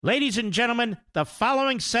Ladies and gentlemen, the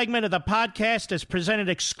following segment of the podcast is presented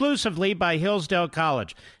exclusively by Hillsdale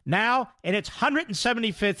College, now in its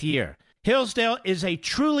 175th year. Hillsdale is a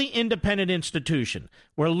truly independent institution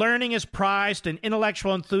where learning is prized and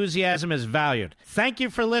intellectual enthusiasm is valued. Thank you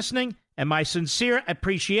for listening, and my sincere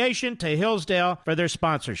appreciation to Hillsdale for their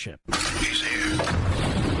sponsorship. He's here.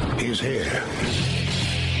 He's here.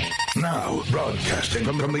 Now, broadcasting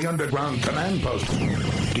from the underground command post,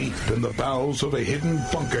 deep in the bowels of a hidden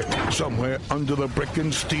bunker, somewhere under the brick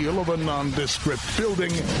and steel of a nondescript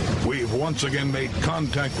building, we've once again made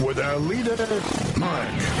contact with our leader, Mark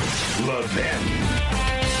Levin.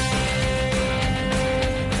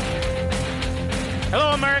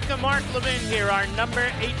 Hello, America. Mark Levin here. Our number,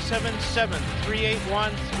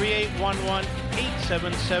 877-381-3811,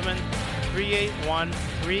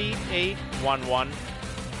 877-381-3811.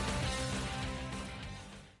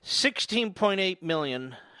 16.8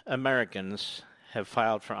 million Americans have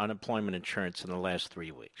filed for unemployment insurance in the last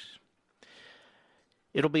 3 weeks.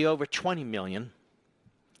 It'll be over 20 million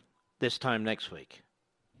this time next week.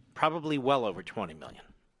 Probably well over 20 million.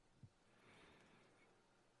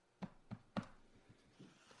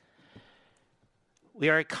 We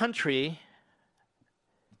are a country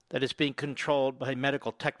that is being controlled by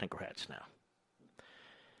medical technocrats now,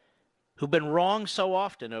 who've been wrong so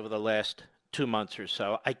often over the last 2 months or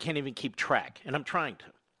so, I can't even keep track, and I'm trying to.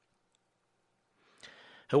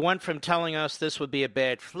 Who went from telling us this would be a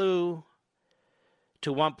bad flu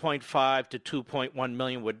to 1.5 to 2.1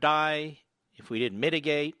 million would die if we didn't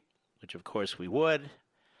mitigate, which of course we would,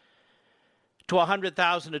 to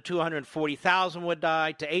 100,000 to 240,000 would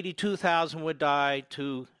die, to 82,000 would die,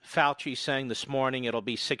 to Fauci saying this morning it'll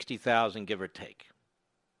be 60,000, give or take.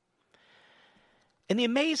 And the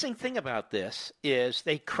amazing thing about this is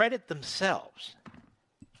they credit themselves,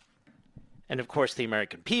 and of course the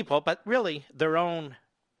American people, but really their own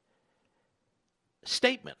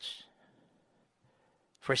statements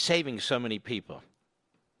for saving so many people.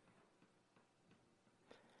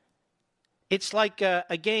 It's like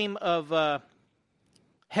a game of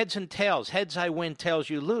heads and tails. Heads I win, tails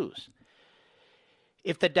you lose.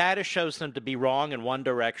 If the data shows them to be wrong in one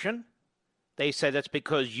direction, they say that's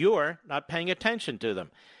because you're not paying attention to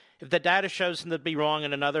them. If the data shows them to be wrong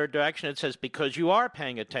in another direction, it says because you are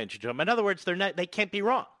paying attention to them. In other words, they can't be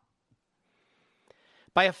wrong.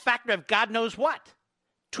 By a factor of God knows what,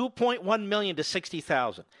 2.1 million to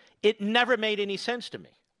 60,000. It never made any sense to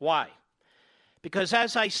me. Why? Because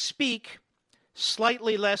as I speak,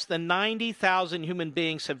 slightly less than 90,000 human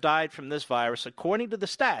beings have died from this virus, according to the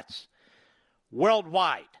stats,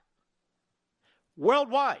 worldwide.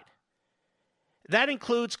 Worldwide. That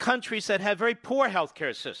includes countries that have very poor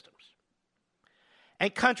healthcare systems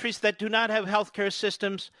and countries that do not have healthcare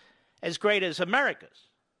systems as great as America's.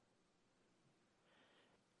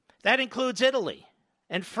 That includes Italy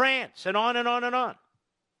and France and on and on and on.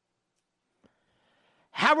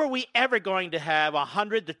 How are we ever going to have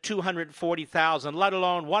 100 to 240,000, let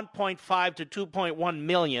alone 1.5 to 2.1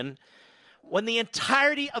 million, when the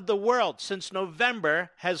entirety of the world since November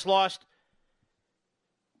has lost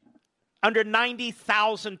under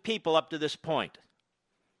 90,000 people up to this point?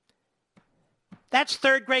 That's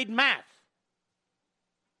third grade math.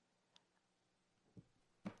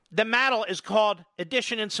 The model is called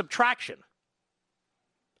addition and subtraction.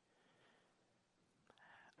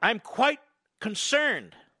 I'm quite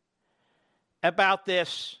concerned about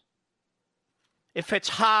this. If it's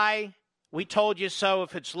high, we told you so.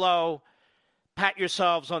 If it's low, pat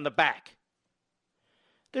yourselves on the back.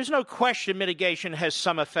 There's no question mitigation has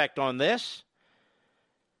some effect on this.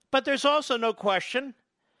 But there's also no question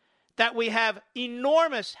that we have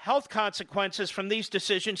enormous health consequences from these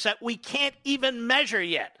decisions that we can't even measure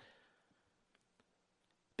yet.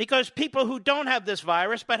 Because people who don't have this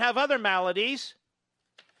virus but have other maladies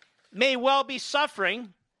may well be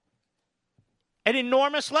suffering at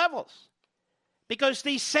enormous levels. Because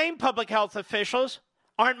these same public health officials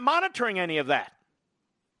aren't monitoring any of that.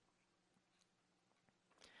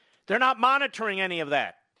 They're not monitoring any of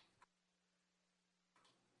that.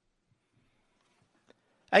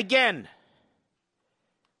 Again,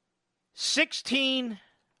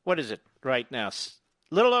 what is it right now?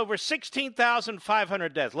 Little over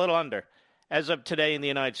 16,500 deaths, little under, as of today in the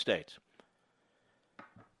United States.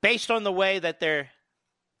 Based on the way that they're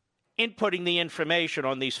inputting the information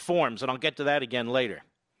on these forms, and I'll get to that again later.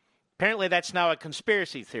 Apparently that's now a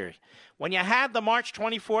conspiracy theory. When you have the March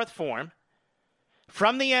 24th form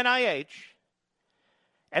from the NIH,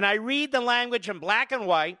 and I read the language in black and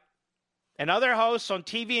white, and other hosts on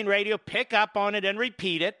TV and radio pick up on it and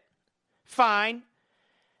repeat it, fine.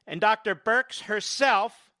 And Dr. Birx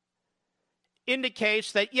herself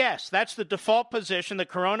indicates that, yes, that's the default position. The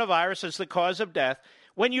coronavirus is the cause of death.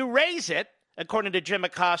 When you raise it, according to Jim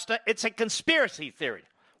Acosta, it's a conspiracy theory.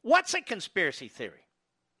 What's a conspiracy theory?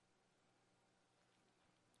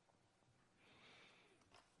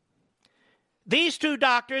 These two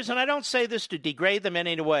doctors, and I don't say this to degrade them in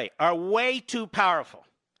any way, are way too powerful.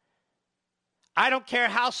 I don't care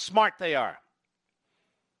how smart they are.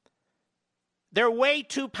 They're way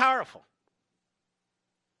too powerful.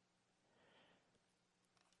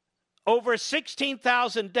 Over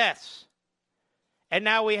 16,000 deaths. And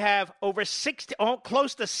now we have over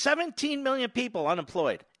close to 17 million people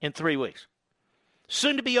unemployed in 3 weeks.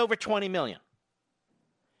 Soon to be over 20 million.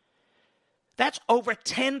 That's over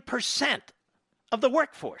 10% of the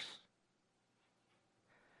workforce.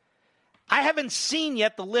 I haven't seen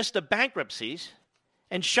yet the list of bankruptcies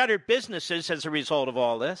and shuttered businesses as a result of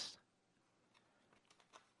all this.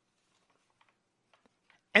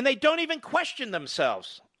 And they don't even question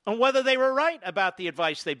themselves on whether they were right about the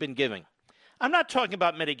advice they've been giving. I'm not talking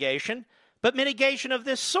about mitigation, but mitigation of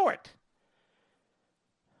this sort,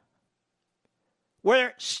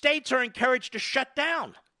 where states are encouraged to shut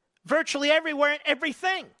down virtually everywhere and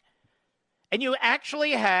everything. And you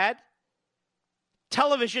actually had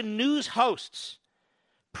television news hosts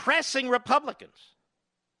pressing Republicans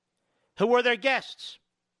who were their guests.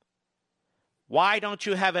 Why don't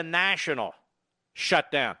you have a national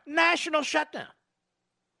shutdown? National shutdown.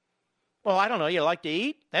 Well, I don't know. You like to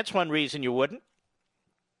eat? That's one reason you wouldn't.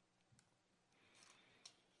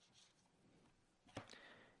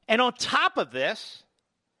 And on top of this,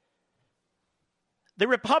 the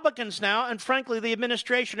Republicans now, and frankly the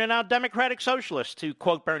administration, are now Democratic Socialists, to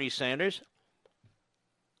quote Bernie Sanders.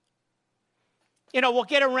 We'll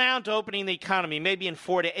get around to opening the economy maybe in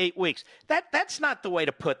 4 to 8 weeks. That's not the way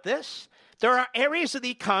to put this. There are areas of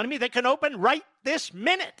the economy that can open right this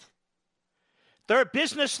minute. There are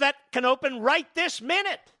businesses that can open right this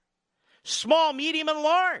minute. Small, medium, and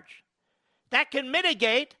large. That can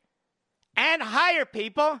mitigate and hire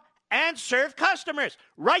people and serve customers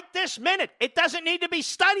right this minute. It doesn't need to be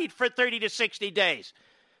studied for 30 to 60 days.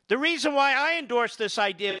 The reason why I endorse this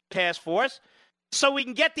idea of task force, so we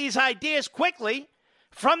can get these ideas quickly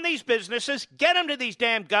from these businesses, get them to these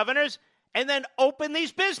damn governors, and then open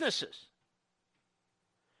these businesses.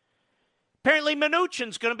 Apparently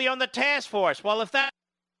Mnuchin's going to be on the task force. Well, if that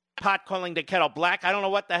pot calling the kettle black, I don't know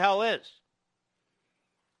what the hell is.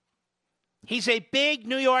 He's a big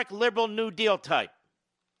New York liberal New Deal type.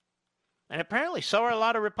 And apparently so are a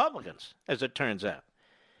lot of Republicans, as it turns out.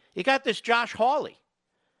 You got this Josh Hawley,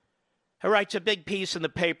 who writes a big piece in the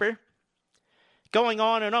paper, going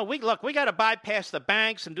on and on. We got to bypass the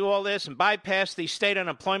banks and do all this and bypass these state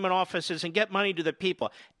unemployment offices and get money to the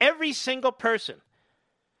people. Every single person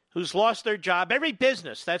who's lost their job, every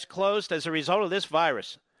business that's closed as a result of this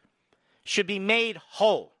virus should be made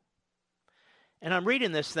whole. And I'm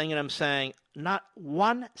reading this thing and I'm saying, not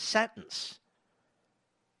one sentence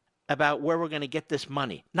about where we're going to get this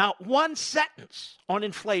money. Not one sentence on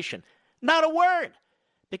inflation. Not a word.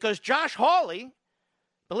 Because Josh Hawley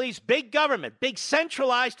believes big government, big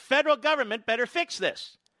centralized federal government better fix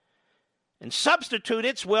this and substitute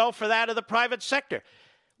its will for that of the private sector.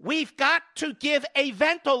 We've got to give a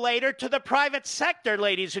ventilator to the private sector,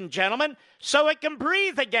 ladies and gentlemen, so it can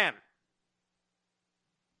breathe again.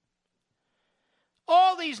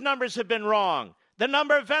 All these numbers have been wrong. The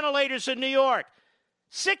number of ventilators in New York.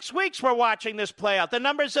 6 weeks we're watching this play out. The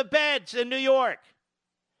numbers of beds in New York.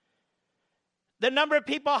 The number of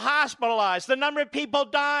people hospitalized. The number of people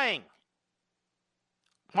dying.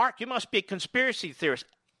 Mark, you must be a conspiracy theorist.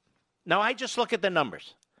 No, I just look at the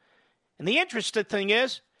numbers. And the interesting thing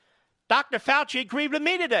is, Dr. Fauci agreed with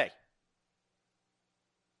me today.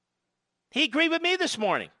 He agreed with me this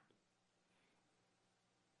morning.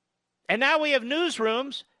 And now we have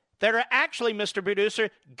newsrooms that are actually, Mr. Producer,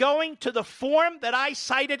 going to the form that I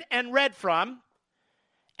cited and read from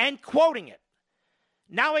and quoting it.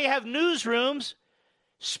 Now we have newsrooms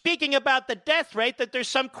speaking about the death rate, that there's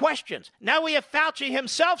some questions. Now we have Fauci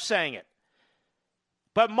himself saying it.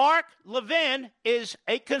 But Mark Levin is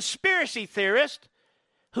a conspiracy theorist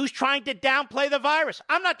who's trying to downplay the virus.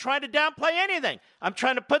 I'm not trying to downplay anything. I'm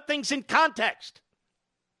trying to put things in context.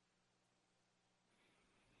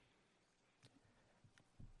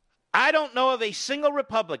 I don't know of a single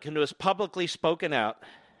Republican who has publicly spoken out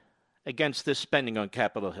against this spending on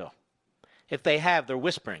Capitol Hill. If they have, they're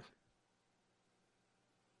whispering.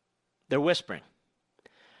 They're whispering.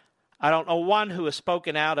 I don't know one who has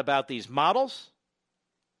spoken out about these models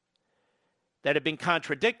that have been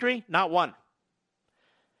contradictory. Not one.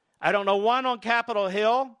 I don't know one on Capitol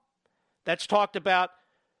Hill that's talked about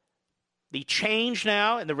the change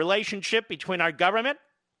now in the relationship between our government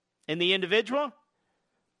and the individual.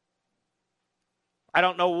 I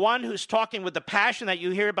don't know one who's talking with the passion that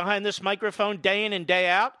you hear behind this microphone day in and day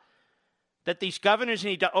out, that these governors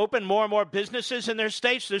need to open more and more businesses in their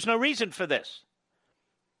states. There's no reason for this.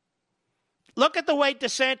 Look at the way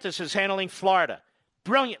DeSantis is handling Florida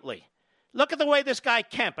brilliantly. Look at the way this guy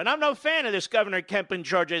Kemp, and I'm no fan of this Governor Kemp in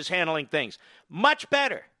Georgia, is handling things. Much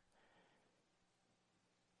better.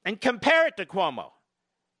 And compare it to Cuomo.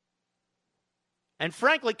 And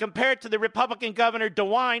frankly, compare it to the Republican Governor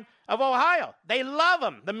DeWine of Ohio. They love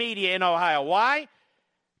him, the media in Ohio. Why?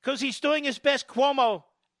 Because he's doing his best Cuomo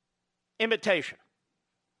imitation.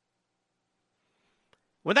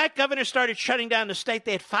 When that governor started shutting down the state,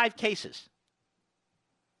 they had 5 cases.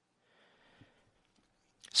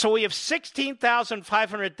 So we have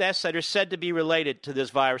 16,500 deaths that are said to be related to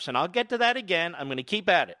this virus, and I'll get to that again. I'm going to keep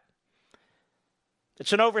at it.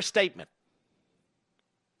 It's an overstatement.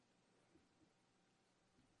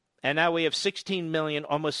 And now we have 16 million,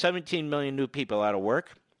 almost 17 million new people out of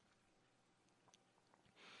work.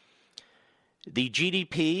 The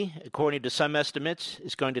GDP, according to some estimates,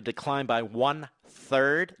 is going to decline by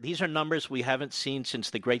 1/3. These are numbers we haven't seen since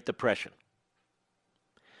the Great Depression.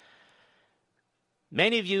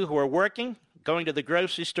 Many of you who are working, going to the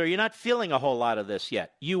grocery store, you're not feeling a whole lot of this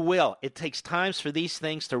yet. You will. It takes time for these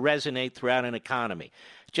things to resonate throughout an economy,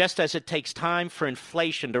 just as it takes time for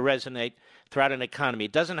inflation to resonate throughout an economy.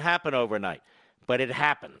 It doesn't happen overnight, but it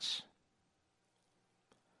happens.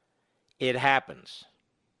 It happens.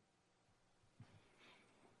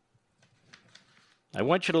 I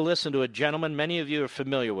want you to listen to a gentleman many of you are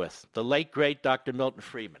familiar with, the late, great Dr. Milton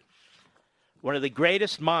Friedman. One of the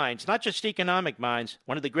greatest minds, not just economic minds,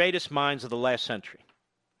 one of the greatest minds of the last century.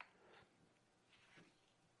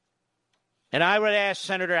 And I would ask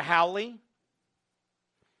Senator Hawley,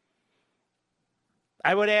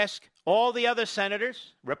 I would ask all the other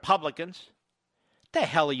senators, Republicans, what the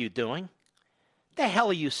hell are you doing? What the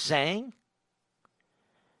hell are you saying?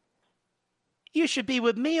 You should be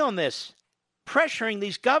with me on this, pressuring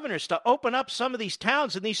these governors to open up some of these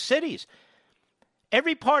towns and these cities.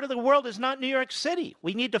 Every part of the world is not New York City.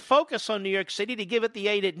 We need to focus on New York City to give it the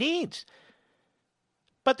aid it needs.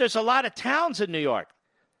 But there's a lot of towns in New York.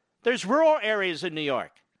 There's rural areas in New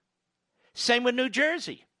York. Same with New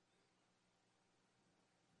Jersey.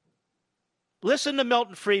 Listen to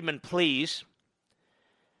Milton Friedman, please.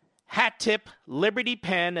 Hat tip, Liberty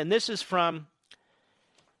Pen, and this is from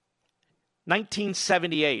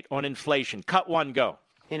 1978 on inflation. Cut one, go.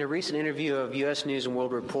 In a recent interview of U.S. News and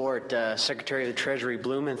World Report, Secretary of the Treasury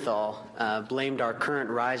Blumenthal blamed our current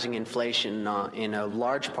rising inflation in a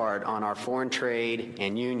large part on our foreign trade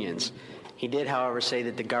and unions. He did, however, say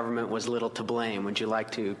that the government was little to blame. Would you like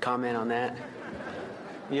to comment on that?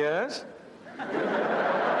 Yes.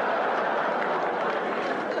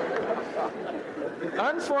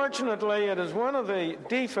 Unfortunately, it is one of the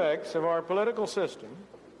defects of our political system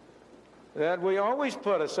that we always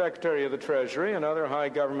put a Secretary of the Treasury and other high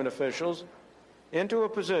government officials into a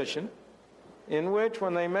position in which,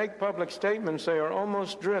 when they make public statements, they are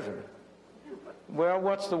almost driven. Well,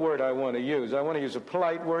 what's the word I want to use? I want to use a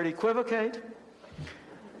polite word, equivocate.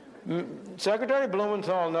 Secretary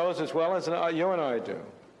Blumenthal knows as well as you and I do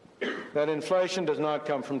that inflation does not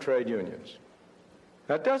come from trade unions.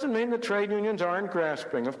 That doesn't mean that trade unions aren't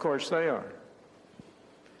grasping. Of course they are.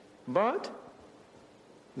 But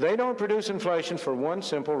they don't produce inflation for one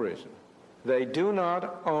simple reason. They do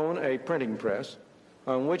not own a printing press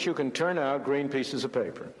on which you can turn out green pieces of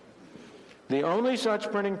paper. The only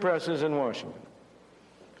such printing press is in Washington.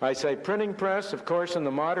 I say printing press, of course, in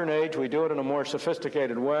the modern age we do it in a more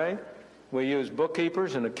sophisticated way. We use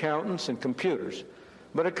bookkeepers and accountants and computers.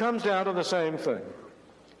 But it comes down to the same thing.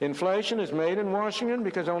 Inflation is made in Washington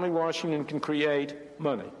because only Washington can create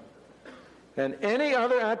money. And any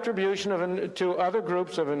other attribution to other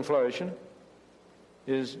groups of inflation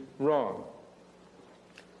is wrong.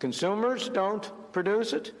 Consumers don't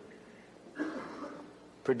produce it.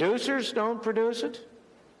 Producers don't produce it.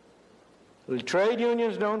 The trade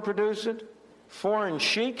unions don't produce it. Foreign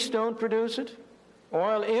sheiks don't produce it.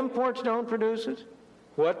 Oil imports don't produce it.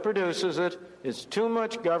 What produces it is too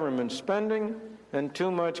much government spending and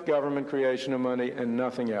too much government creation of money and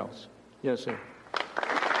nothing else. Yes, sir.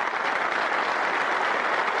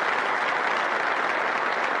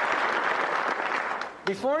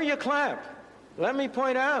 Before you clap, let me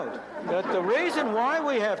point out that the reason why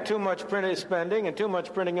we have too much printed spending and too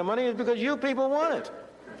much printing of money is because you people want it.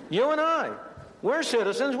 You and I. We're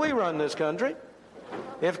citizens. We run this country.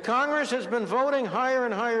 If Congress has been voting higher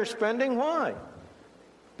and higher spending, why?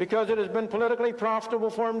 Because it has been politically profitable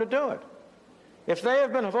for them to do it. If they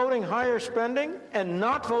have been voting higher spending and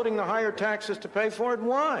not voting the higher taxes to pay for it,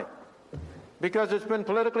 why? Because it's been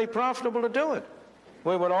politically profitable to do it.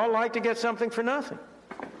 We would all like to get something for nothing.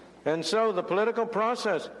 And so the political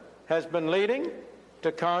process has been leading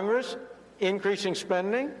to Congress increasing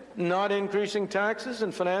spending, not increasing taxes,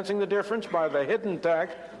 and financing the difference by the hidden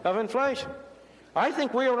tax of inflation. I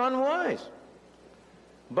think we are unwise.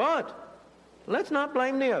 But let's not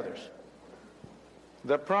blame the others.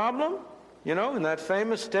 The problem, you know, in that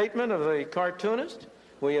famous statement of the cartoonist,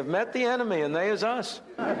 we have met the enemy and they is us.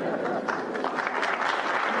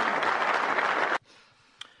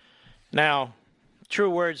 Now, true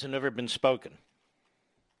words have never been spoken.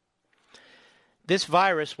 This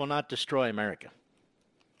virus will not destroy America.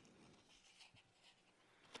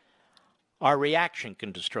 Our reaction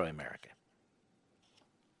can destroy America.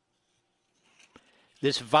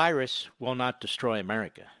 This virus will not destroy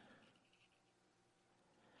America.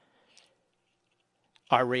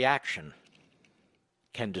 Our reaction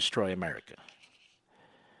can destroy America.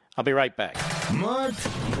 I'll be right back. Mark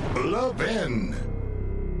Levin.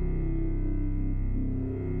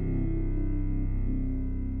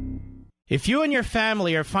 If you and your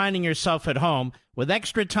family are finding yourself at home with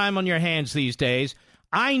extra time on your hands these days,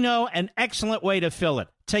 I know an excellent way to fill it.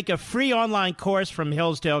 Take a free online course from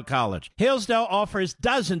Hillsdale College. Hillsdale offers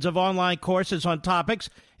dozens of online courses on topics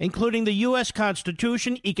including the U.S.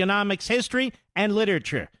 Constitution, economics, history, and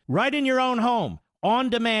literature. Right in your own home, on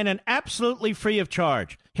demand, and absolutely free of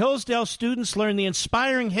charge. Hillsdale students learn the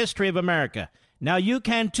inspiring history of America. Now you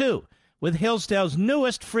can too, with Hillsdale's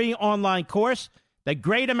newest free online course, The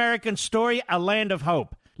Great American Story, A Land of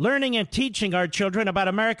Hope. Learning and teaching our children about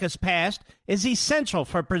America's past is essential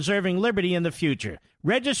for preserving liberty in the future.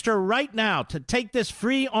 Register right now to take this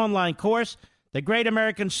free online course, The Great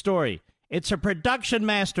American Story. It's a production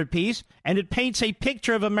masterpiece, and it paints a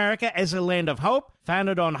picture of America as a land of hope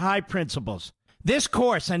founded on high principles. This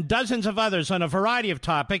course and dozens of others on a variety of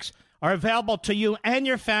topics are available to you and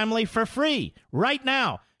your family for free right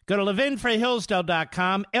now. Go to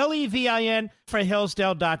levinforhillsdale.com, Levin for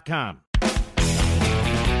Hillsdale.com.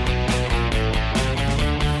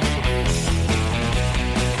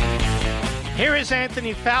 Here is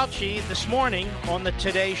Anthony Fauci this morning on the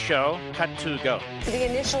Today Show. Cut to go. The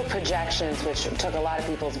initial projections, which took a lot of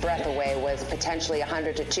people's breath away, was potentially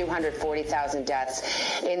 100 to 240,000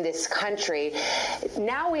 deaths in this country.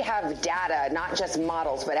 Now we have data, not just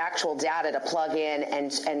models, but actual data to plug in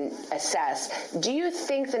and assess. Do you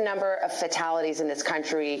think the number of fatalities in this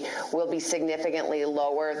country will be significantly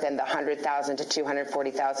lower than the 100,000 to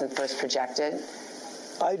 240,000 first projected?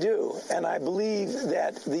 I do, and I believe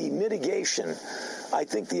that the mitigation, I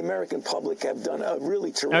think the American public have done a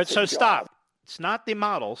really terrific job. So stop. It's not the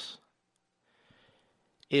models.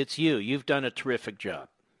 It's you. You've done a terrific job.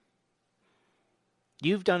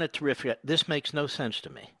 You've done a terrific. This makes no sense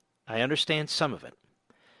to me. I understand some of it.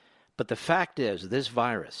 But the fact is, this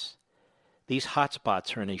virus, these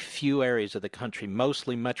hotspots are in a few areas of the country,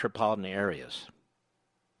 mostly metropolitan areas.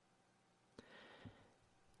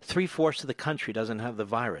 3/4 of the country doesn't have the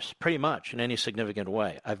virus, pretty much, in any significant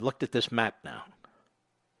way. I've looked at this map now.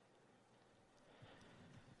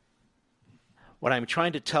 What I'm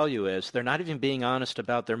trying to tell you is they're not even being honest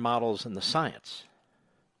about their models and the science.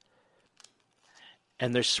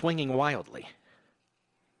 And they're swinging wildly.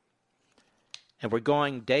 And we're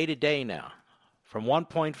going day to day now, from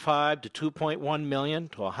 1.5 to 2.1 million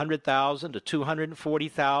to 100,000 to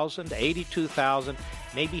 240,000 to 82,000,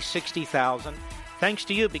 maybe 60,000. Thanks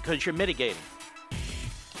to you, because you're mitigating.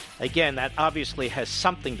 Again, that obviously has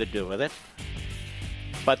something to do with it.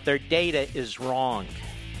 But their data is wrong.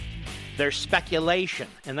 Their speculation,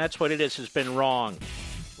 and that's what it is, has been wrong.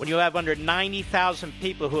 When you have under 90,000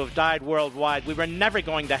 people who have died worldwide, we were never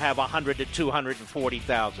going to have 100 to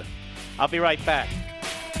 240,000. I'll be right back.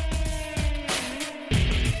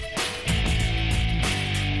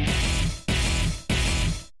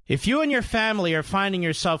 If you and your family are finding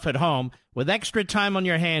yourself at home with extra time on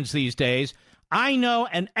your hands these days, I know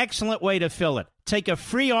an excellent way to fill it. Take a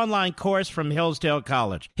free online course from Hillsdale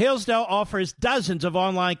College. Hillsdale offers dozens of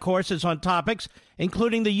online courses on topics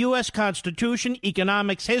including the U.S. Constitution,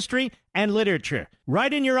 economics, history, and literature.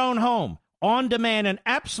 Right in your own home, on demand, and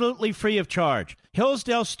absolutely free of charge.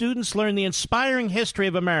 Hillsdale students learn the inspiring history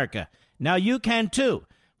of America. Now you can too,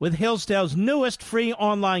 with Hillsdale's newest free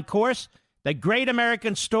online course, The Great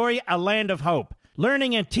American Story, A Land of Hope.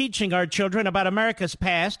 Learning and teaching our children about America's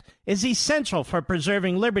past is essential for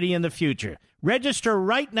preserving liberty in the future. Register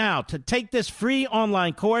right now to take this free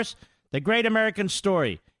online course, The Great American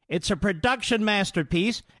Story. It's a production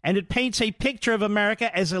masterpiece, and it paints a picture of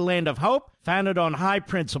America as a land of hope founded on high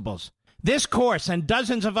principles. This course and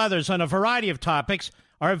dozens of others on a variety of topics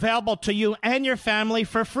are available to you and your family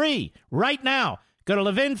for free right now. Go to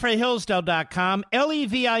levinforhillsdale.com,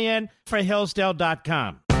 Levin for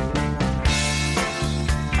Hillsdale.com.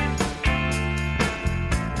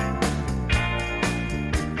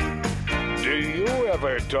 Do you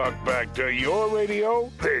ever talk back to your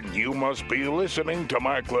radio? Then you must be listening to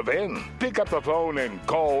Mark Levin. Pick up the phone and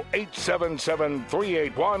call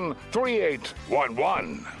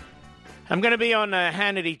 877-381-3811. I'm going to be on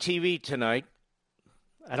Hannity TV tonight.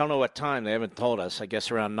 I don't know what time. They haven't told us. I guess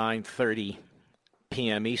around 9:30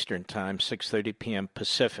 p.m. Eastern Time, 6:30 p.m.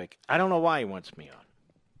 Pacific. I don't know why he wants me on,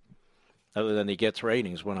 other than he gets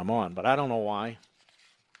ratings when I'm on, but I don't know why.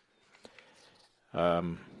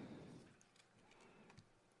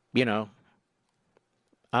 You know,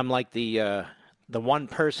 I'm like the one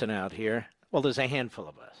person out here. Well, there's a handful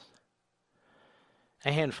of us.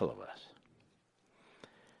 A handful of us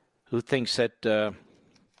who thinks that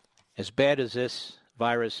as bad as this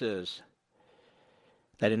virus is,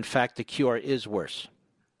 that in fact the cure is worse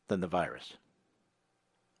than the virus.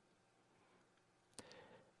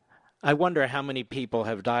 I wonder how many people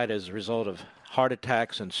have died as a result of heart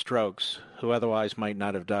attacks and strokes who otherwise might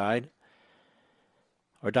not have died,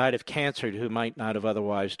 or died of cancer who might not have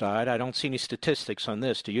otherwise died. I don't see any statistics on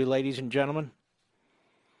this. Do you, ladies and gentlemen?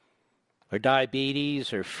 Or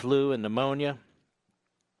diabetes, or flu and pneumonia.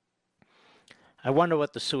 I wonder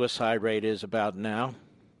what the suicide rate is about now.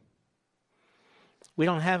 We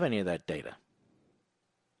don't have any of that data.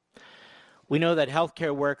 We know that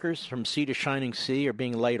healthcare workers from sea to shining sea are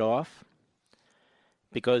being laid off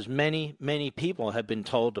because many, many people have been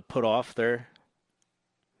told to put off their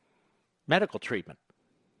medical treatment.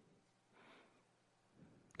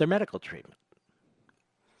 Their medical treatment.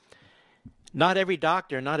 Not every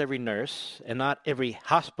doctor, not every nurse, and not every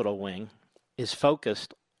hospital wing is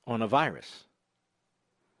focused on a virus.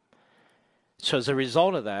 So as a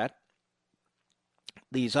result of that,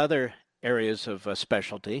 these other areas of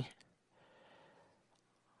specialty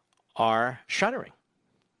are shuttering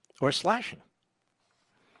or slashing.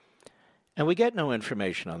 And we get no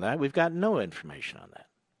information on that. We've got no information on that.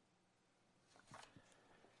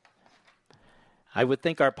 I would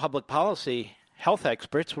think our public policy health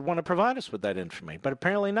experts would want to provide us with that information, but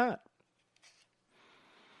apparently not.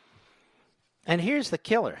 And here's the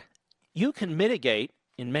killer. You can mitigate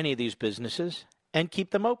in many of these businesses and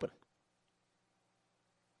keep them open.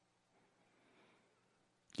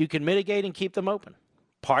 You can mitigate and keep them open.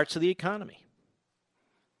 Parts of the economy.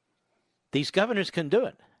 These governors can do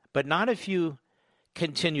it, but not if you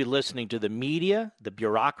continue listening to the media, the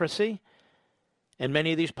bureaucracy, and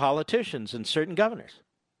many of these politicians and certain governors.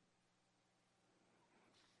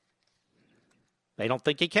 They don't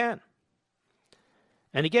think you can.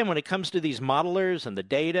 And again, when it comes to these modelers and the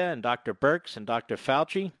data and Dr. Birx and Dr.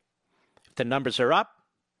 Fauci, if the numbers are up,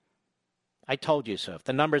 I told you so. If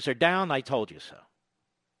the numbers are down, I told you so.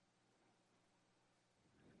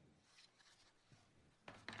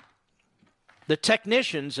 The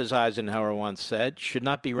technicians, as Eisenhower once said, should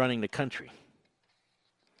not be running the country.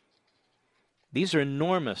 These are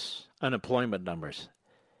enormous unemployment numbers.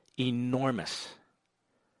 Enormous.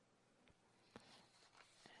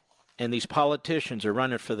 And these politicians are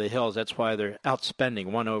running for the hills. That's why they're outspending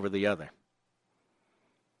one over the other.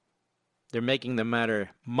 They're making the matter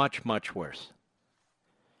much, much worse.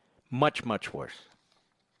 Much, much worse.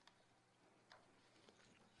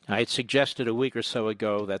 I had suggested a week or so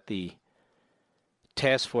ago that the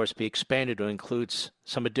task force be expanded to include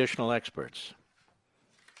some additional experts.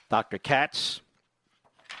 Dr. Katz,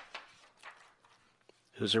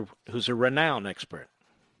 who's a renowned expert.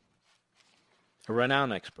 A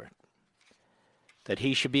renowned expert. That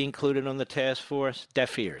he should be included on the task force,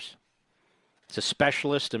 deaf ears. He's a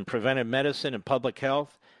specialist in preventive medicine and public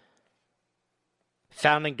health,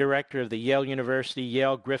 founding director of the Yale University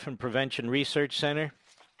Yale Griffin Prevention Research Center.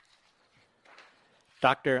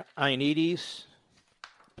 Dr. Ioannidis,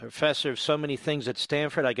 professor of so many things at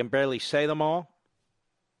Stanford, I can barely say them all.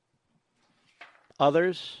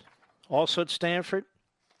 Others, also at Stanford.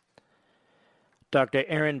 Dr.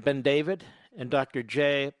 Aaron Ben-David and Dr.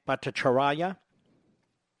 Jay Bhattacharya.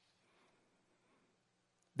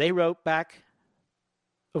 They wrote back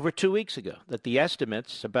over 2 weeks ago that the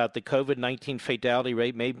estimates about the COVID-19 fatality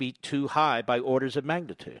rate may be too high by orders of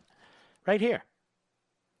magnitude. Right here.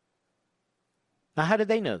 Now, how did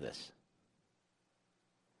they know this?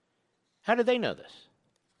 How did they know this?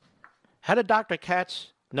 How did Dr.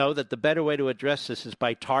 Katz know that the better way to address this is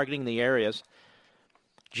by targeting the areas,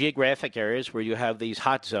 geographic areas where you have these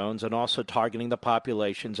hot zones, and also targeting the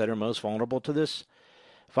populations that are most vulnerable to this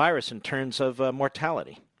virus in terms of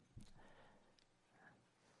mortality?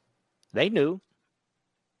 They knew.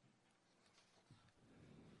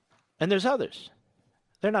 And there's others.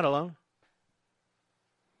 They're not alone.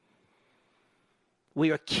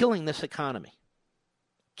 We are killing this economy.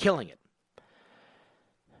 Killing it.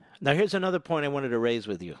 Now, here's another point I wanted to raise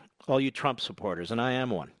with you, all you Trump supporters, and I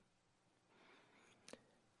am one.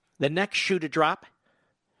 The next shoe to drop,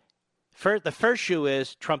 the first shoe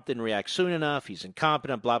is Trump didn't react soon enough, he's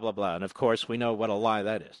incompetent, blah, blah, blah. And, of course, we know what a lie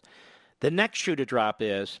that is. The next shoe to drop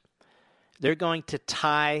is they're going to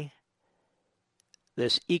tie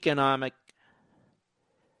this economic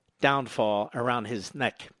downfall around his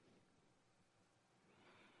neck.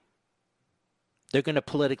 They're going to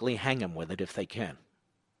politically hang him with it if they can.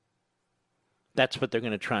 That's what they're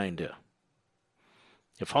going to try and do.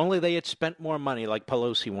 If only they had spent more money like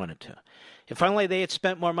Pelosi wanted to. If only they had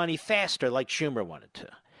spent more money faster like Schumer wanted to.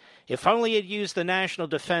 If only had used the National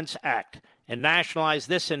Defense Act and nationalized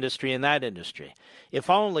this industry and that industry. If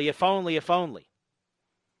only, if only, if only.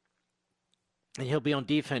 And he'll be on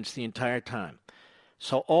defense the entire time.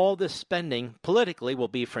 So all this spending politically will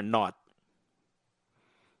be for naught.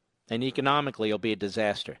 And economically it'll be a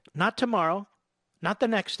disaster. Not tomorrow, not the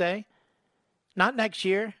next day, not next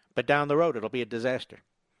year, but down the road it'll be a disaster.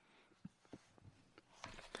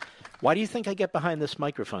 Why do you think I get behind this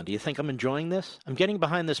microphone? Do you think I'm enjoying this? I'm getting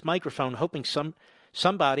behind this microphone hoping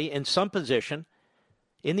somebody in some position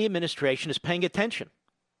in the administration is paying attention.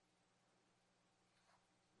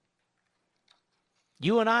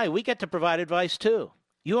 You and I, we get to provide advice too.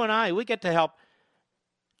 You and I, we get to help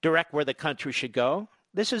direct where the country should go.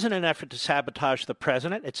 This isn't an effort to sabotage the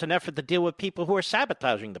president. It's an effort to deal with people who are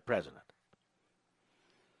sabotaging the president.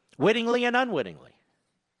 Wittingly and unwittingly.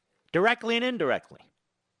 Directly and indirectly.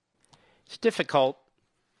 It's difficult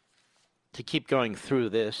to keep going through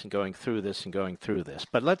this and going through this and going through this.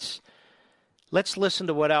 But let's listen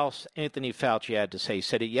to what else Anthony Fauci had to say. He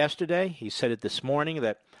said it yesterday. He said it this morning,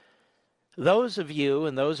 that those of you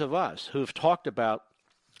and those of us who've talked about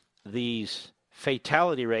these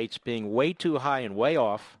fatality rates being way too high and way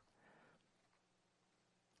off,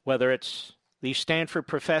 whether it's these Stanford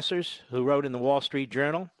professors who wrote in the Wall Street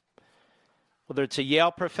Journal, whether it's a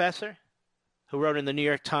Yale professor who wrote in the New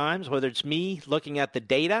York Times, whether it's me looking at the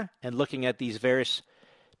data and looking at these various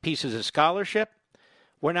pieces of scholarship,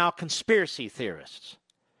 we're now conspiracy theorists.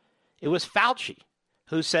 It was Fauci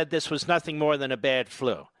who said this was nothing more than a bad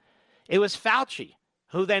flu. It was Fauci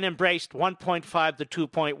who then embraced 1.5 to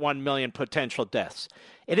 2.1 million potential deaths.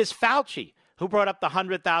 It is Fauci who brought up the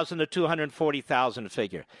 100,000 to 240,000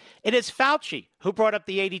 figure. It is Fauci who brought up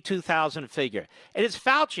the 82,000 figure. It is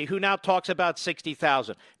Fauci who now talks about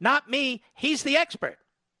 60,000. Not me. He's the expert.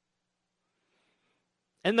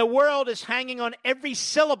 And the world is hanging on every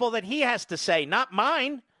syllable that he has to say, not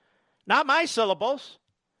mine, not my syllables.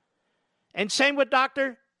 And same with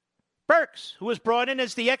Dr. Birx, who was brought in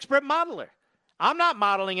as the expert modeler. I'm not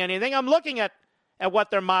modeling anything. I'm looking at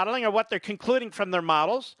what they're modeling or what they're concluding from their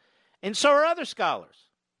models. And so are other scholars.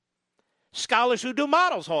 Scholars who do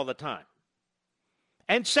models all the time.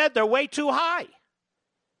 And said they're way too high.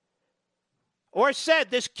 Or said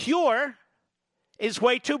this cure is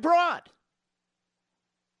way too broad.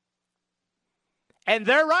 And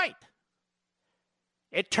they're right.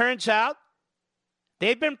 It turns out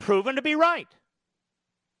they've been proven to be right.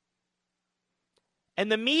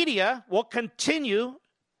 And the media will continue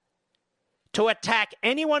to attack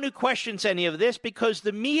anyone who questions any of this, because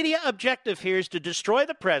the media objective here is to destroy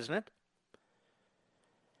the president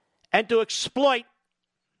and to exploit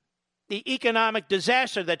the economic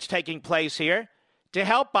disaster that's taking place here to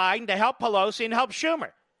help Biden, to help Pelosi, and help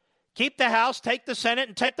Schumer. Keep the House, take the Senate,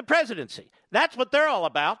 and take the presidency. That's what they're all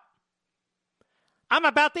about. I'm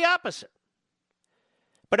about the opposite.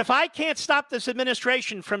 But if I can't stop this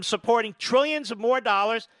administration from supporting trillions of more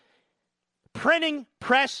dollars, printing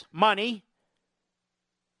press money,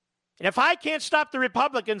 and if I can't stop the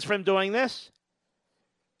Republicans from doing this,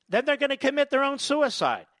 then they're going to commit their own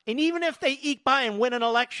suicide. And even if they eke by and win an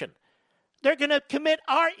election, they're going to commit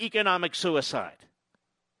our economic suicide.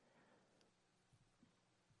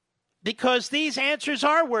 Because these answers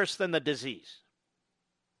are worse than the disease.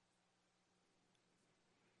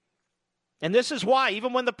 And this is why,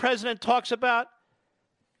 even when the president talks about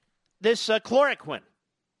this chloroquine,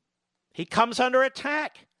 he comes under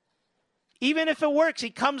attack. Even if it works, he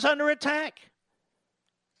comes under attack.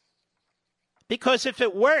 Because if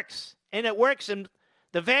it works, and it works in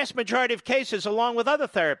the vast majority of cases along with other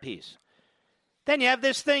therapies, then you have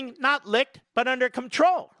this thing not licked, but under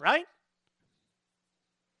control, right?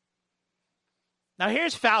 Now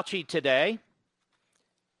here's Fauci today,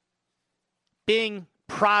 being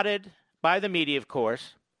prodded by the media, of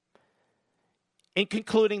course, in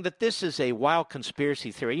concluding that this is a wild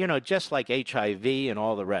conspiracy theory, just like HIV and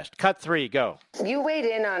all the rest. Cut 3, go. You weighed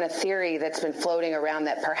in on a theory that's been floating around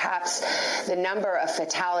that perhaps the number of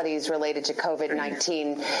fatalities related to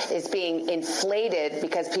COVID-19 is being inflated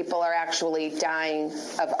because people are actually dying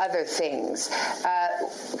of other things.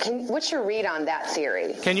 What's your read on that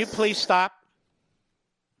theory? Can you please stop?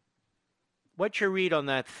 What's your read on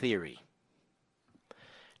that theory?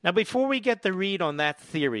 Now, before we get the read on that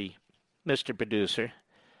theory, Mr. Producer,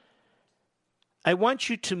 I want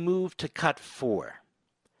you to move to cut 4,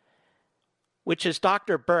 which is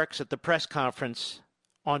Dr. Birx at the press conference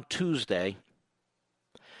on Tuesday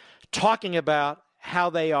talking about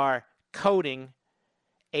how they are coding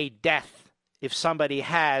a death if somebody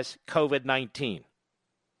has COVID-19.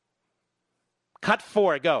 Cut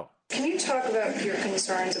 4, go. Can you talk about your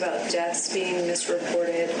concerns about deaths being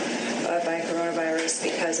misreported by coronavirus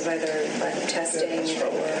because of either lack of testing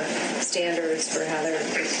or standards for how they're...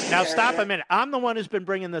 Now, stop a minute. I'm the one who's been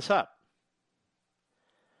bringing this up.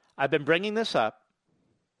 I've been bringing this up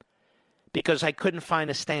because I couldn't find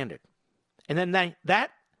a standard. And then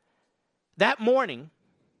that morning,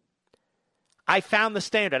 I found the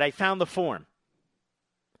standard. I found the form.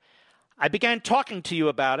 I began talking to you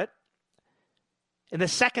about it in the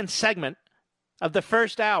second segment of the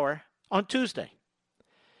first hour on Tuesday.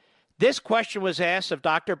 This question was asked of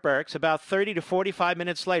Dr. Birx about 30 to 45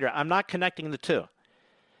 minutes later. I'm not connecting the two.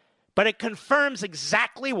 But it confirms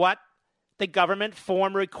exactly what the government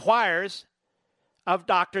form requires of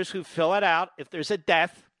doctors who fill it out if there's a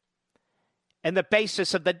death and the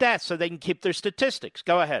basis of the death so they can keep their statistics.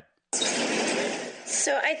 Go ahead.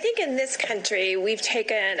 So I think in this country, we've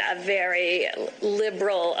taken a very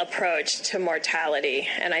liberal approach to mortality.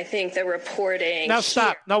 And I think the reporting... Now,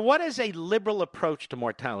 stop. Now, what does a liberal approach to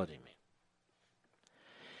mortality mean?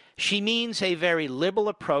 She means a very liberal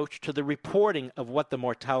approach to the reporting of what the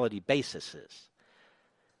mortality basis is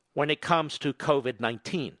when it comes to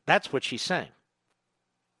COVID-19. That's what she's saying.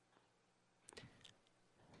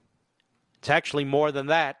 It's actually more than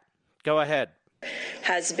that. Go ahead.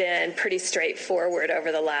 Has been pretty straightforward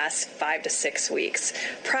over the last 5 to 6 weeks.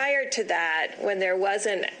 Prior to that, when there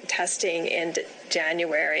wasn't testing in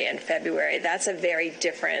January and February, that's a very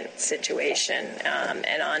different situation and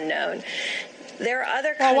unknown. There are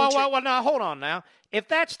other countries... Well, now, hold on now. If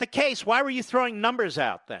that's the case, why were you throwing numbers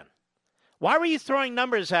out then? Why were you throwing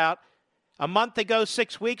numbers out a month ago,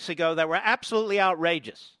 6 weeks ago, that were absolutely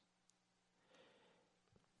outrageous?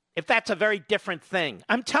 If that's a very different thing.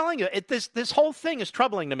 I'm telling you, this whole thing is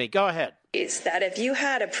troubling to me. Go ahead. Is that if you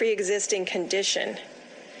had a pre-existing condition,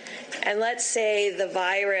 and let's say the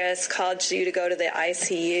virus caused you to go to the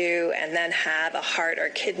ICU and then have a heart or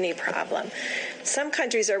kidney problem, some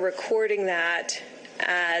countries are recording that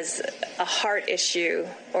as a heart issue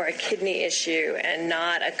or a kidney issue and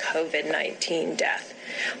not a COVID-19 death.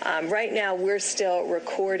 Right now, we're still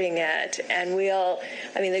recording it, and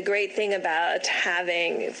the great thing about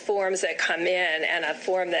having forms that come in and a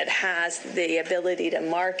form that has the ability to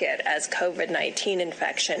mark it as COVID-19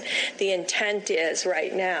 infection, the intent is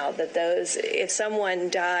right now that if someone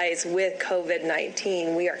dies with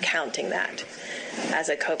COVID-19, we are counting that as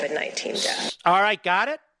a COVID-19 death. All right, got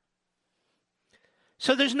it?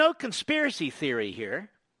 So there's no conspiracy theory here.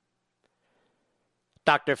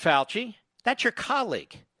 Dr. Fauci, that's your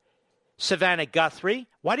colleague. Savannah Guthrie,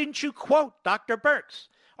 why didn't you quote Dr. Birx?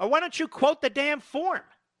 Or why don't you quote the damn form?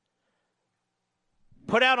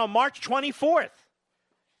 Put out on March 24th.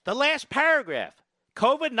 The last paragraph.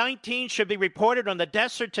 COVID-19 should be reported on the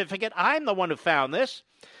death certificate. I'm the one who found this.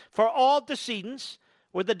 For all decedents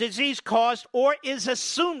where the disease caused or is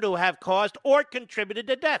assumed to have caused or contributed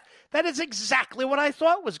to death. That is exactly what I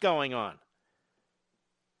thought was going on.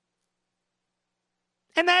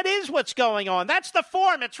 And that is what's going on. That's the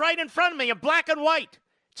form. It's right in front of me in black and white.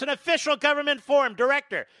 It's an official government form.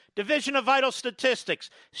 Director, Division of Vital Statistics,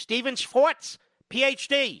 Stephen Schwartz,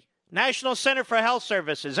 Ph.D., National Center for Health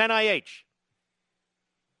Services, NIH.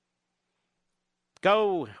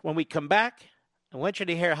 Go, when we come back, I want you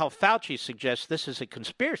to hear how Fauci suggests this is a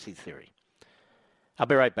conspiracy theory. I'll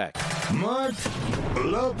be right back. Mark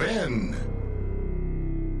Levin.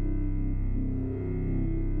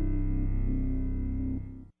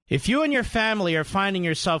 If you and your family are finding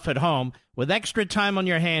yourself at home with extra time on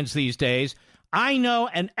your hands these days, I know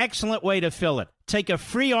an excellent way to fill it. Take a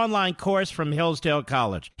free online course from Hillsdale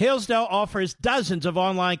College. Hillsdale offers dozens of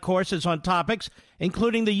online courses on topics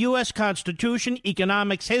including the U.S. Constitution,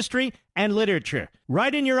 economics, history, and literature.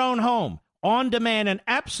 Right in your own home, on demand, and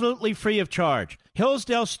absolutely free of charge.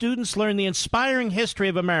 Hillsdale students learn the inspiring history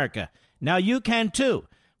of America. Now you can too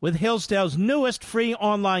with Hillsdale's newest free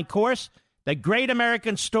online course, The Great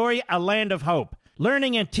American Story, A Land of Hope.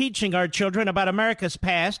 Learning and teaching our children about America's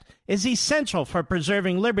past is essential for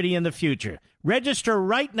preserving liberty in the future. Register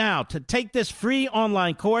right now to take this free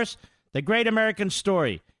online course, The Great American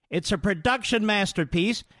Story. It's a production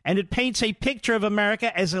masterpiece, and it paints a picture of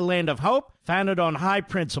America as a land of hope founded on high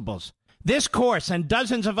principles. This course and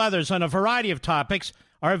dozens of others on a variety of topics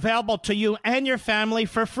are available to you and your family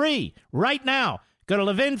for free right now. Go to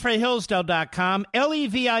levinforhillsdale.com,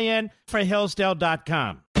 Levin for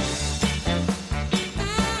Hillsdale.com.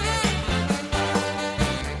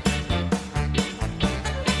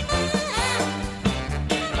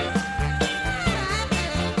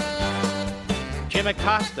 Jim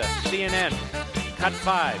Acosta, CNN, Cut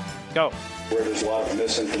 5, go. Where there's a lot of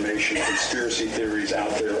misinformation, conspiracy theories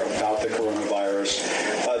out there about the coronavirus.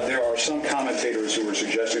 There are some commentators who are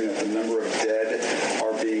suggesting that the number of dead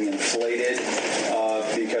are being inflated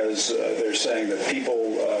because they're saying that people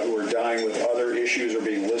who are dying with other issues are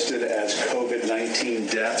being listed as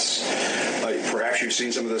COVID-19 deaths. Perhaps you've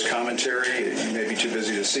seen some of this commentary. You may be too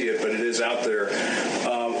busy to see it, but it is out there.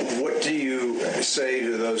 What do you say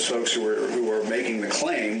to those folks who are making the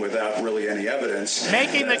claim without really any evidence?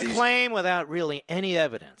 Making the claim without really any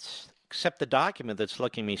evidence, except the document that's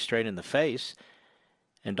looking me straight in the face,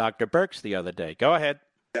 and Dr. Birx the other day. Go ahead.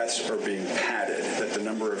 Deaths are being padded, that the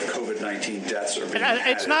number of COVID-19 deaths are being padded.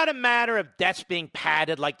 It's not a matter of deaths being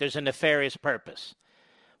padded like there's a nefarious purpose.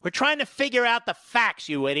 We're trying to figure out the facts,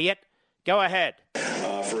 you idiot. Go ahead.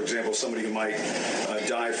 For example, somebody who might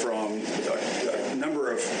die from a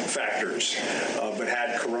number of factors but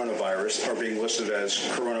had coronavirus are being listed as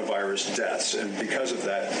coronavirus deaths. And because of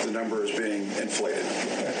that, the number is being inflated.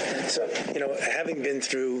 So, having been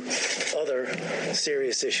through other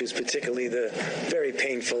serious issues, particularly the very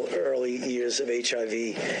painful early years of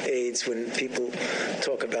HIV/AIDS, when people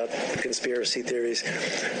talk about conspiracy theories,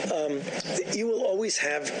 you will always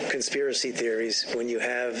have conspiracy theories when you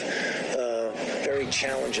have very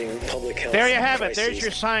challenging public health There you have crises. it. There's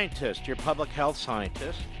your scientist, your public health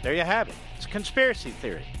scientist. There you have it. It's a conspiracy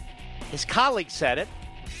theory. His colleague said it.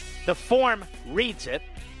 The form reads it.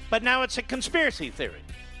 But now it's a conspiracy theory.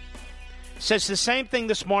 Says the same thing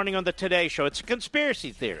this morning on the Today Show. It's a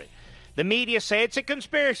conspiracy theory. The media say it's a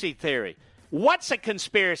conspiracy theory. What's a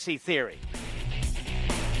conspiracy theory?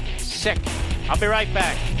 Sick. I'll be right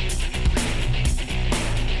back.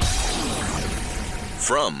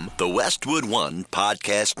 From the Westwood One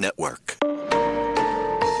Podcast Network.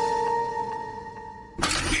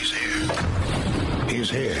 He's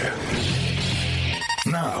here.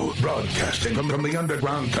 Now, broadcasting from the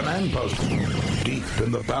underground command post, deep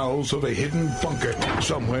in the bowels of a hidden bunker,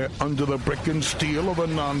 somewhere under the brick and steel of a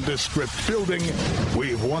nondescript building,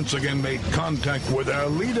 we've once again made contact with our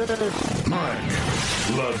leader, Mark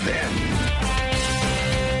Levin.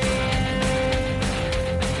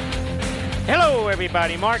 Hello,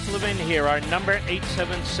 everybody. Mark Levin here. Our number,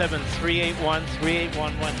 877-381-3811,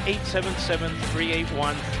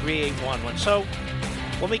 877-381-3811. So,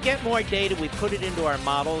 when we get more data, we put it into our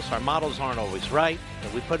models. Our models aren't always right,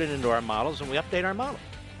 but we put it into our models, and we update our model.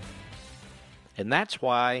 And that's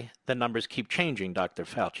why the numbers keep changing, Dr.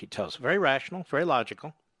 Fauci tells us. Very rational, very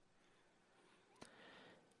logical.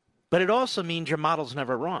 But it also means your model's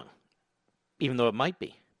never wrong, even though it might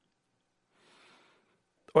be.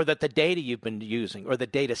 Or that the data you've been using or the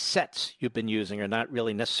data sets you've been using are not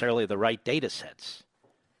really necessarily the right data sets,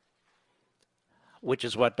 which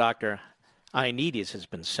is what Dr. Ioannidis has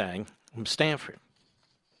been saying from Stanford.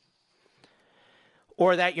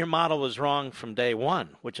 Or that your model was wrong from day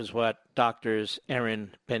one, which is what Drs.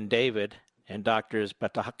 Erin Ben-David and Drs.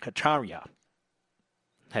 Bhattacharya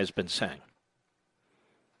has been saying.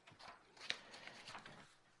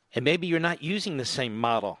 And maybe you're not using the same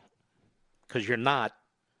model, because you're not.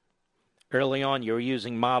 Early on, you were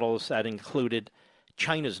using models that included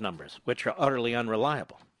China's numbers, which are utterly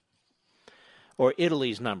unreliable, or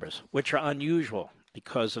Italy's numbers, which are unusual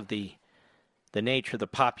because of the nature of the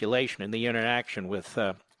population and the interaction with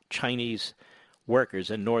Chinese workers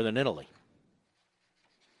in northern Italy.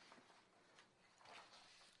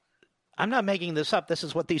 I'm not making this up. This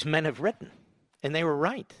is what these men have written, and they were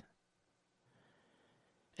right.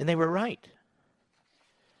 And they were right.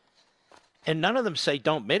 And none of them say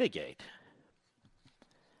don't mitigate.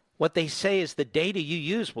 What they say is the data you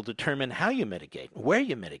use will determine how you mitigate, where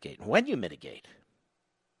you mitigate, and when you mitigate.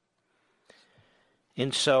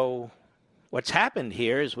 And so what's happened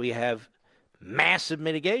here is we have massive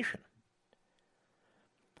mitigation.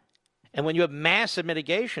 And when you have massive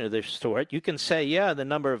mitigation of this sort, you can say, yeah, the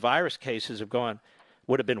number of virus cases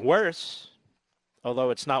would have been worse,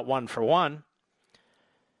 although it's not one for one.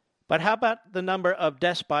 But how about the number of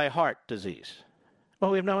deaths by heart disease?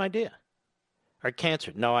 Well, we have no idea. Or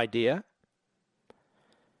cancer, no idea.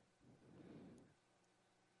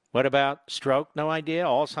 What about stroke? No idea.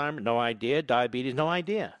 Alzheimer's? No idea. Diabetes? No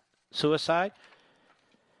idea. Suicide?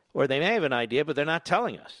 Or they may have an idea, but they're not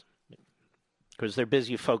telling us because they're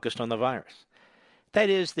busy focused on the virus. That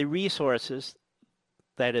is, the resources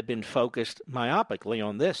that have been focused myopically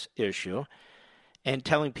on this issue and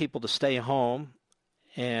telling people to stay home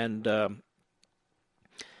and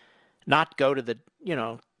not go to the,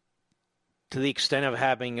 to the extent of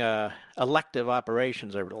having elective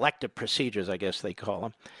operations or elective procedures, I guess they call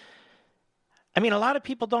them. I mean, a lot of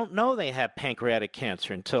people don't know they have pancreatic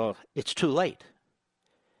cancer until it's too late.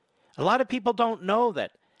 A lot of people don't know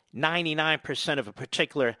that 99% of a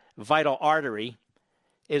particular vital artery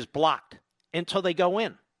is blocked until they go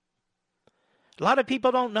in. A lot of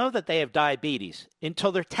people don't know that they have diabetes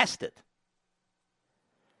until they're tested.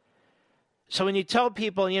 So when you tell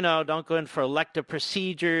people, don't go in for elective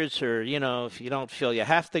procedures or, if you don't feel you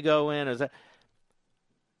have to go in,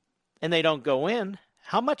 and they don't go in,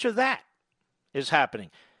 how much of that is happening?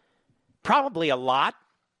 Probably a lot.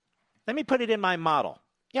 Let me put it in my model.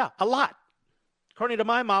 Yeah, a lot. According to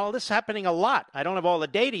my model, this is happening a lot. I don't have all the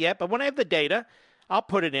data yet, but when I have the data, I'll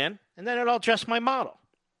put it in, and then it'll adjust my model.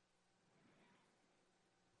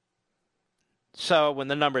 So when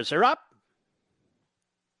the numbers are up,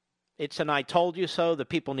 it's an I told you so, the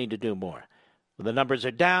people need to do more. When the numbers are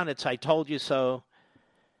down, it's I told you so,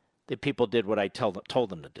 the people did what I told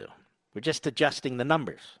them to do. We're just adjusting the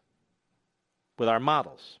numbers with our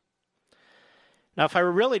models. Now, if I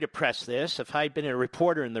were really to press this, if I had been a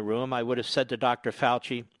reporter in the room, I would have said to Dr.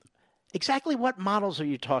 Fauci, exactly what models are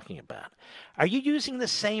you talking about? Are you using the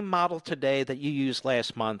same model today that you used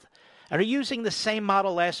last month? Are you using the same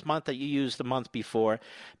model last month that you used the month before?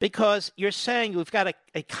 Because you're saying we've got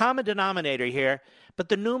a common denominator here, but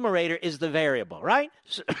the numerator is the variable, right?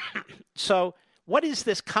 So what is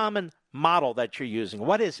this common model that you're using?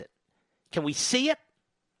 What is it? Can we see it?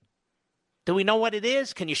 Do we know what it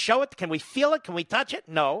is? Can you show it? Can we feel it? Can we touch it?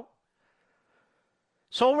 No.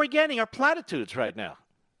 So all we're getting are platitudes right now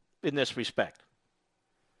in this respect.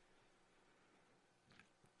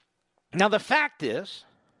 Now, the fact is,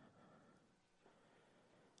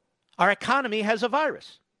 our economy has a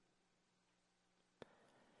virus.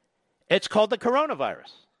 It's called the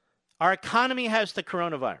coronavirus. Our economy has the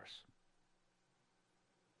coronavirus.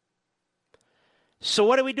 So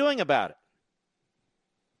what are we doing about it?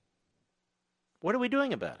 What are we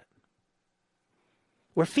doing about it?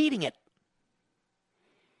 We're feeding it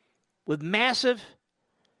with massive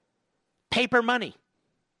paper money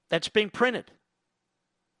that's being printed.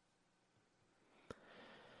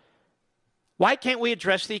 Why can't we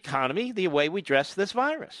address the economy the way we address this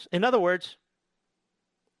virus? In other words,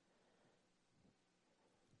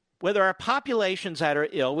 where there are populations that are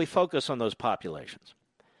ill, we focus on those populations.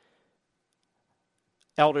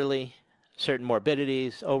 Elderly, certain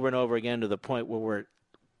morbidities, over and over again to the point where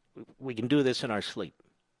we can do this in our sleep.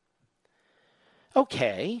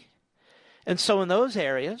 Okay. And so in those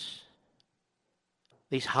areas,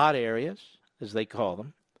 these hot areas, as they call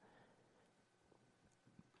them,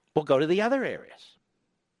 we'll go to the other areas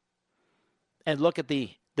and look at the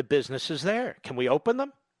businesses there. Can we open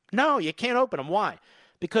them? No, you can't open them. Why?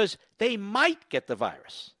 Because they might get the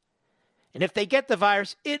virus. And if they get the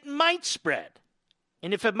virus, it might spread.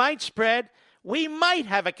 And if it might spread, we might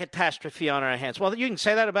have a catastrophe on our hands. Well, you can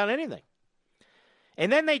say that about anything.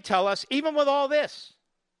 And then they tell us, even with all this,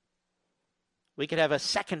 we could have a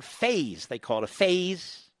second phase. They call it a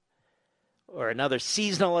phase or another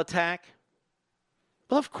seasonal attack.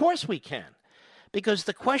 Well, of course we can. Because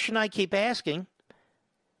the question I keep asking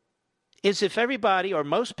is if everybody or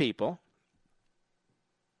most people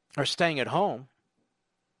are staying at home,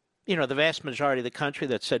 the vast majority of the country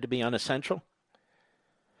that's said to be unessential,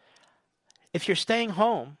 if you're staying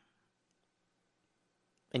home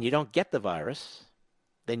and you don't get the virus,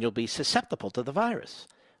 then you'll be susceptible to the virus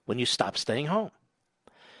when you stop staying home.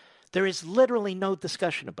 There is literally no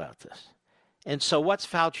discussion about this. And so what's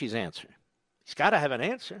Fauci's answer? He's got to have an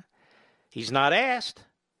answer. He's not asked.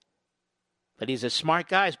 But he's a smart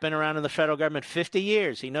guy. He's been around in the federal government 50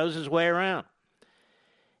 years. He knows his way around.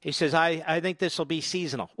 He says, I think this will be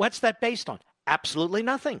seasonal. What's that based on? Absolutely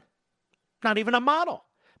nothing. Not even a model.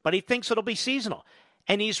 But he thinks it'll be seasonal.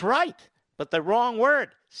 And he's right, but the wrong word.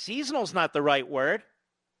 Seasonal's not the right word.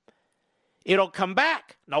 It'll come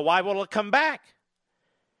back. Now, why will it come back?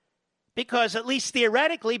 Because at least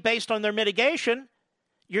theoretically, based on their mitigation,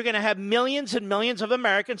 you're going to have millions and millions of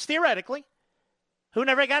Americans, theoretically, who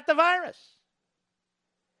never got the virus.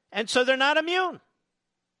 And so they're not immune.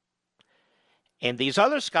 And these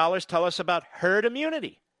other scholars tell us about herd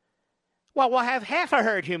immunity. Well, we'll have half a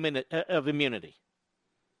herd of immunity.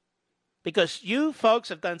 Because you folks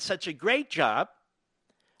have done such a great job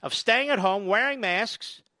of staying at home, wearing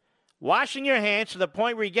masks, washing your hands to the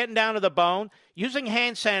point where you're getting down to the bone, using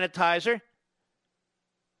hand sanitizer,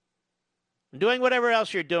 doing whatever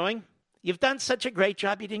else you're doing. You've done such a great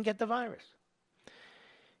job, you didn't get the virus.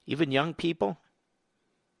 Even young people,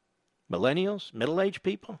 millennials, middle-aged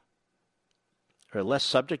people, are less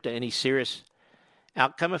subject to any serious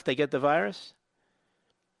outcome if they get the virus.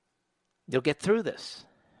 You'll get through this.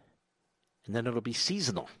 And then it'll be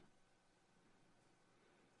seasonal.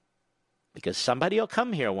 Because somebody will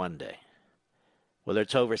come here one day, whether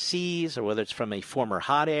it's overseas or whether it's from a former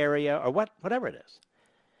hot area or whatever it is,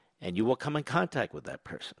 and you will come in contact with that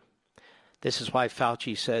person. This is why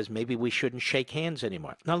Fauci says maybe we shouldn't shake hands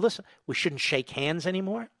anymore. Now listen, we shouldn't shake hands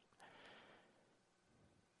anymore?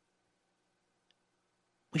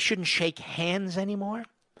 We shouldn't shake hands anymore?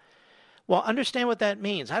 Well, understand what that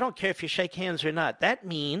means. I don't care if you shake hands or not. That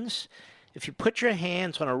means if you put your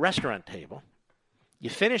hands on a restaurant table, you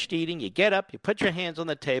finished eating, you get up, you put your hands on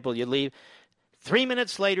the table, you leave. 3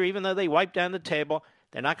 minutes later, even though they wipe down the table,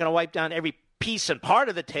 they're not going to wipe down every piece and part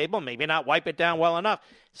of the table, maybe not wipe it down well enough.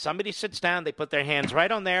 Somebody sits down, they put their hands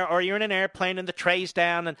right on there, or you're in an airplane and the tray's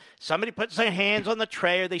down, and somebody puts their hands on the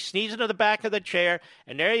tray, or they sneeze into the back of the chair,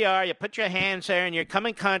 and there you are, you put your hands there, and you come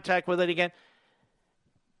in contact with it again.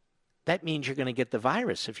 That means you're going to get the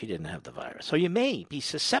virus if you didn't have the virus. So you may be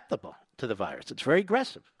susceptible to the virus. It's very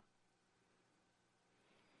aggressive.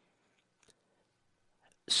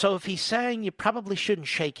 So if he's saying you probably shouldn't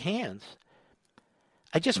shake hands,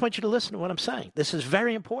 I just want you to listen to what I'm saying. This is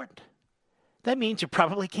very important. That means you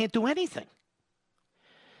probably can't do anything.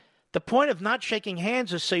 The point of not shaking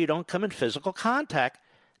hands is so you don't come in physical contact,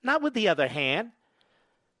 not with the other hand,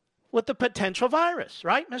 with the potential virus,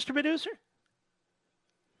 right, Mr. Producer?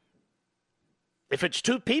 If it's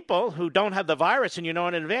two people who don't have the virus and you know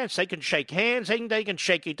in advance, they can shake hands, they can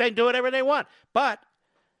shake you, they can do whatever they want. But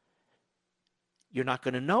you're not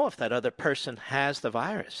going to know if that other person has the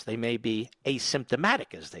virus. They may be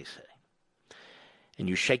asymptomatic, as they say. And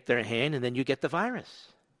you shake their hand and then you get the virus.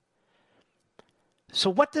 So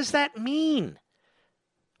what does that mean?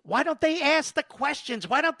 Why don't they ask the questions?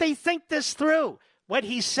 Why don't they think this through? What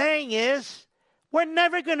he's saying is, we're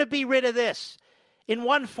never going to be rid of this in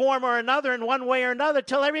one form or another, in one way or another,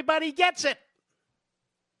 till everybody gets it.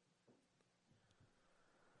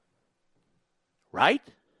 Right?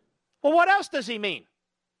 Well, what else does he mean?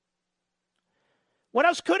 What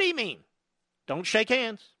else could he mean? Don't shake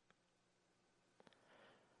hands.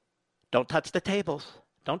 Don't touch the tables.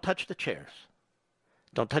 Don't touch the chairs.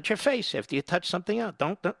 Don't touch your face after you touch something else.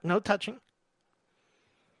 No touching.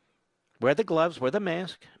 Wear the gloves, wear the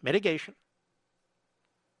mask, mitigation.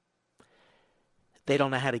 They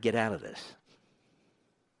don't know how to get out of this.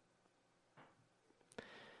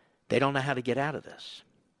 They don't know how to get out of this.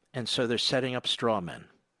 And so they're setting up straw men.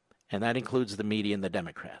 And that includes the media and the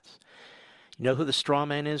Democrats. You know who the straw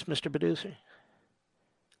man is, Mr. Producer?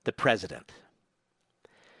 The president.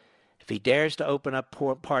 If he dares to open up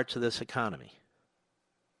poor parts of this economy,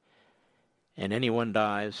 and anyone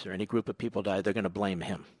dies or any group of people die, they're going to blame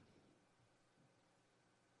him.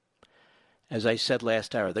 As I said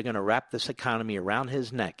last hour, they're going to wrap this economy around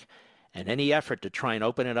his neck, and any effort to try and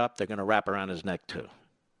open it up, they're going to wrap around his neck too.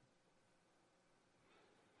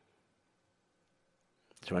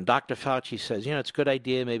 So when Dr. Fauci says, it's a good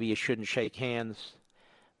idea, maybe you shouldn't shake hands,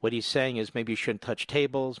 what he's saying is maybe you shouldn't touch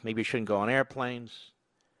tables, maybe you shouldn't go on airplanes.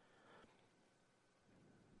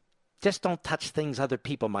 Just don't touch things other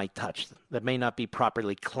people might touch that may not be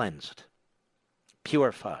properly cleansed,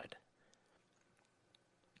 purified.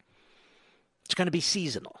 It's going to be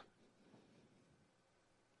seasonal.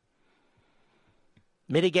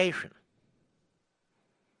 Mitigation.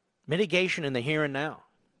 Mitigation in the here and now.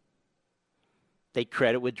 They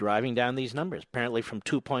credit with driving down these numbers, apparently from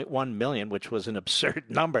 2.1 million, which was an absurd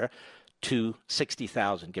number, to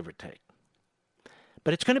 60,000, give or take.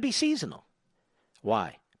 But it's going to be seasonal.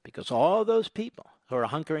 Why? Because all those people who are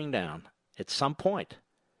hunkering down at some point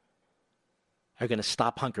are going to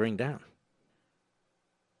stop hunkering down.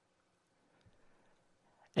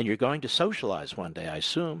 And you're going to socialize one day, I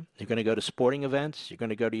assume. You're going to go to sporting events. You're going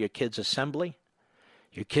to go to your kids' assembly.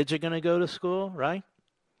 Your kids are going to go to school, right?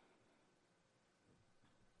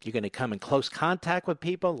 You're going to come in close contact with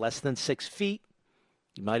people less than 6 feet.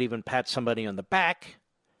 You might even pat somebody on the back.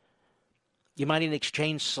 You might even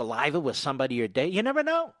exchange saliva with somebody you're dating. You never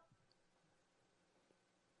know.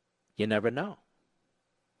 You never know.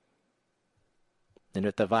 And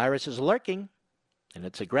if the virus is lurking and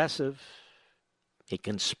it's aggressive, It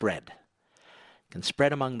can spread. It can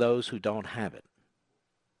spread among those who don't have it.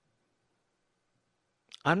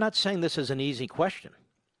 I'm not saying this is an easy question.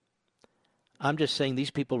 I'm just saying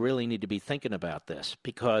these people really need to be thinking about this,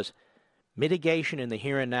 because mitigation in the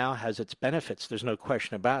here and now has its benefits. There's no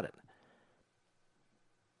question about it.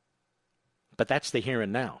 But that's the here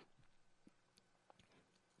and now.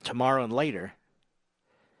 Tomorrow and later,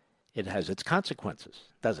 it has its consequences,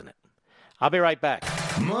 doesn't it? I'll be right back.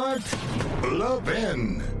 Mark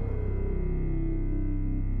Levin.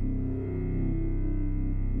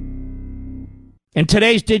 In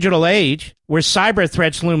today's digital age, where cyber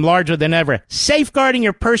threats loom larger than ever, safeguarding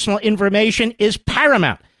your personal information is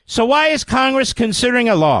paramount. So why is Congress considering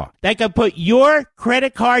a law that could put your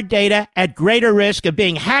credit card data at greater risk of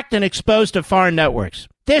being hacked and exposed to foreign networks?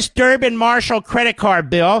 This Durbin-Marshall credit card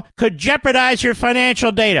bill could jeopardize your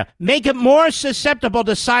financial data, make it more susceptible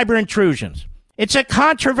to cyber intrusions. It's a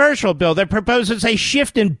controversial bill that proposes a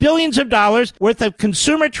shift in billions of dollars worth of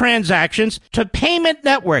consumer transactions to payment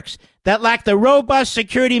networks that lack the robust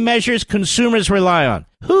security measures consumers rely on.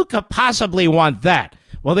 Who could possibly want that?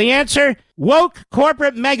 Well, the answer? Woke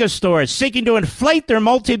corporate megastores seeking to inflate their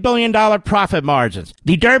multi-billion-dollar profit margins.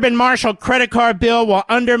 The Durbin-Marshall credit card bill will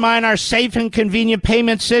undermine our safe and convenient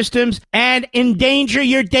payment systems and endanger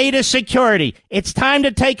your data security. It's time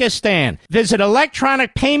to take a stand. Visit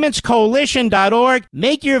electronicpaymentscoalition.org.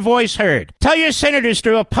 Make your voice heard. Tell your senators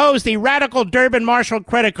to oppose the radical Durbin-Marshall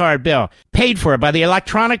credit card bill, paid for by the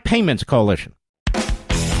Electronic Payments Coalition.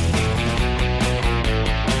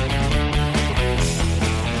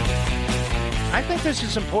 I think this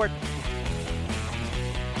is important.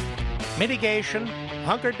 Mitigation,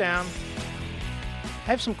 hunker down. I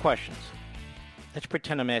have some questions. Let's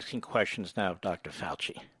pretend I'm asking questions now of Dr.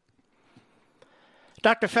 Fauci.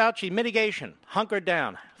 Dr. Fauci, mitigation, hunker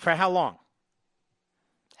down. For how long?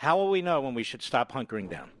 How will we know when we should stop hunkering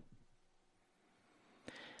down?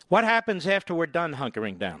 What happens after we're done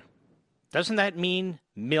hunkering down? Doesn't that mean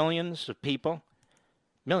millions of people,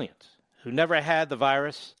 millions, who never had the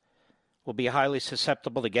virus will be highly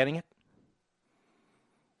susceptible to getting it?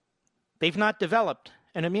 They've not developed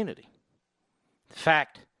an immunity. In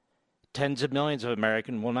fact, tens of millions of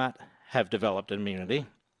Americans will not have developed immunity.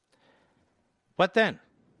 What then?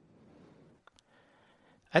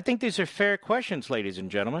 I think these are fair questions, ladies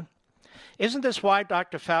and gentlemen. Isn't this why,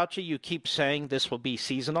 Dr. Fauci, you keep saying this will be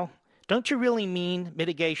seasonal? Don't you really mean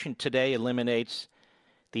mitigation today eliminates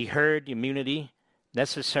the herd immunity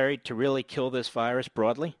necessary to really kill this virus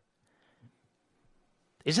broadly?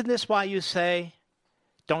 Isn't this why you say,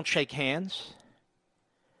 don't shake hands?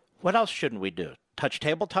 What else shouldn't we do? Touch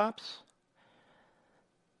tabletops?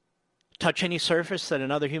 Touch any surface that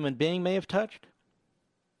another human being may have touched?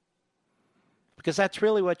 Because that's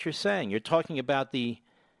really what you're saying. You're talking about the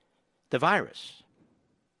virus.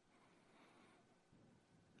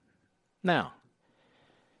 Now,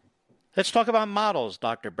 let's talk about models,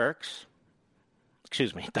 Dr. Birx.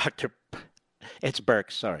 Excuse me, it's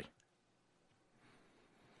Birx, sorry.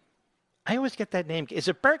 I always get that name. Is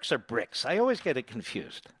it Birx or Bricks? I always get it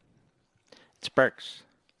confused. It's Birx.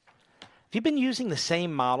 Have you been using the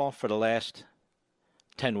same model for the last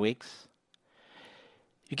 10 weeks?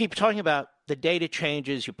 You keep talking about the data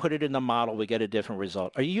changes, you put it in the model, we get a different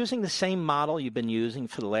result. Are you using the same model you've been using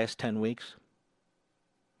for the last 10 weeks?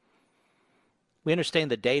 We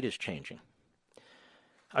understand the data is changing.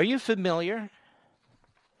 Are you familiar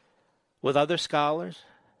with other scholars?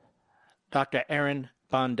 Dr. Aaron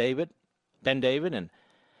Ben David and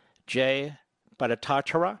Jay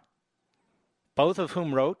Bhattacharya, both of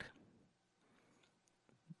whom wrote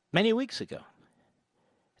many weeks ago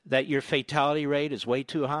that your fatality rate is way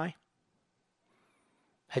too high?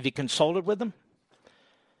 Have you consulted with them?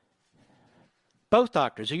 Both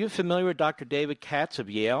doctors. Are you familiar with Dr. David Katz of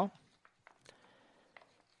Yale,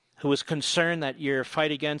 who was concerned that your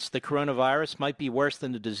fight against the coronavirus might be worse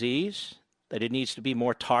than the disease, that it needs to be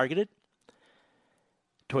more targeted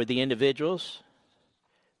toward the individuals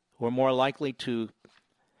who are more likely to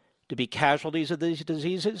be casualties of these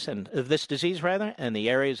diseases, and of this disease rather, and the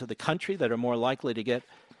areas of the country that are more likely to get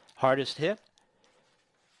hardest hit?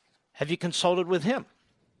 Have you consulted with him?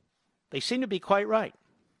 They seem to be quite right.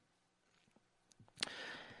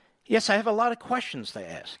 Yes, I have a lot of questions to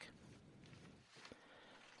ask.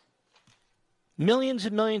 Millions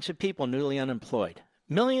and millions of people newly unemployed.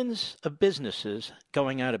 Millions of businesses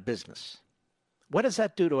going out of business. What does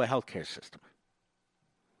that do to a healthcare system?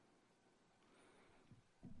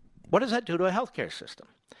 What does that do to a healthcare system?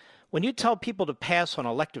 When you tell people to pass on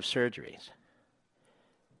elective surgeries,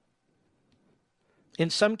 in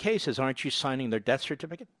some cases, aren't you signing their death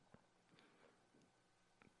certificate?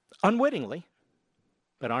 Unwittingly.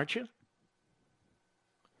 but aren't you?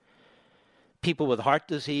 People with heart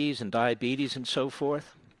disease and diabetes and so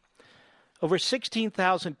forth. Over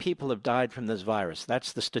 16,000 people have died from this virus.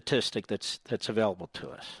 That's the statistic that's available to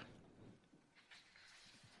us.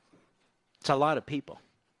 It's a lot of people.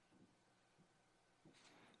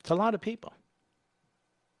 It's a lot of people.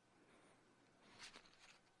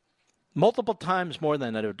 Multiple times more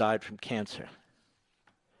than that have died from cancer,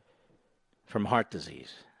 from heart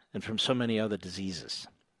disease, and from so many other diseases.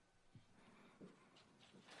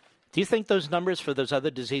 Do you think those numbers for those other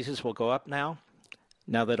diseases will go up now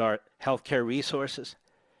that our healthcare resources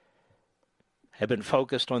have been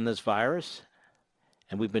focused on this virus,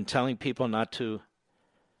 and we've been telling people not to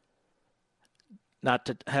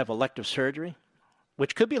have elective surgery,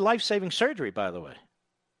 which could be life-saving surgery, by the way,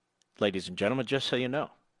 ladies and gentlemen, just so you know.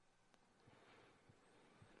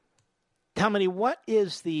 Tell me, what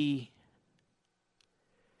is the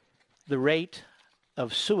rate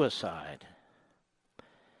of suicide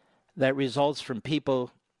that results from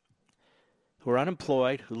people who are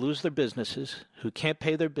unemployed, who lose their businesses, who can't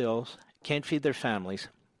pay their bills, can't feed their families,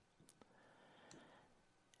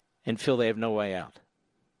 and feel they have no way out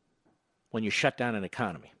when you shut down an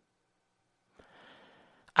economy?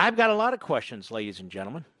 I've got a lot of questions, ladies and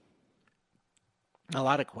gentlemen. A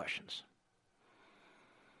lot of questions.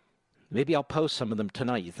 Maybe I'll post some of them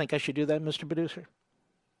tonight. You think I should do that, Mr. Producer?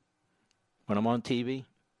 When I'm on TV?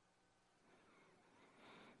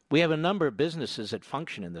 We have a number of businesses that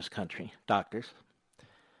function in this country, doctors.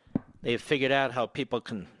 They have figured out how people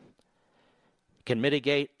can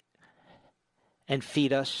mitigate and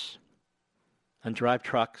feed us and drive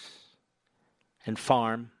trucks and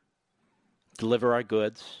farm, deliver our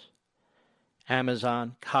goods.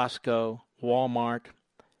 Amazon, Costco, Walmart,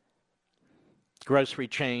 grocery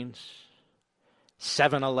chains,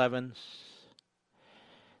 7-Elevens.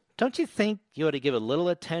 Don't you think you ought to give a little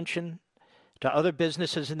attention to other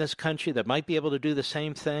businesses in this country that might be able to do the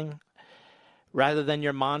same thing, rather than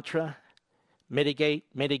your mantra,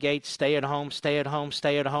 mitigate, stay at home, stay at home,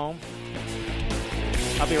 stay at home?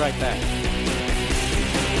 I'll be right back.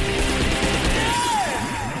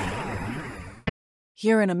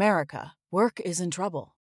 Here in America, work is in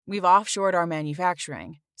trouble. We've offshored our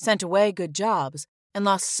manufacturing, sent away good jobs, and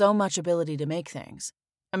lost so much ability to make things.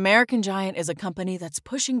 American Giant is a company that's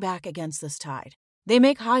pushing back against this tide. They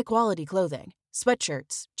make high-quality clothing,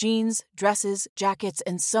 sweatshirts, jeans, dresses, jackets,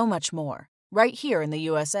 and so much more, right here in the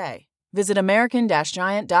USA. Visit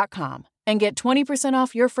American-Giant.com and get 20%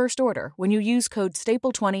 off your first order when you use code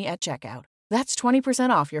STAPLE20 at checkout. That's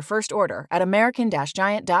 20% off your first order at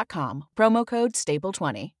American-Giant.com, promo code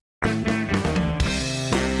STAPLE20.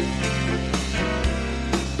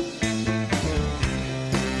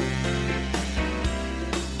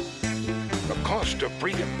 The cost of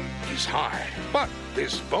freedom is high, but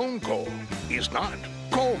this phone call is not.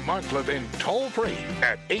 Call Mark Levin toll-free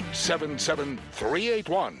at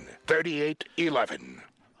 877-381-3811.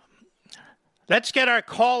 Let's get our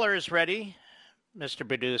callers ready, Mr.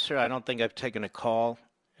 Producer. I don't think I've taken a call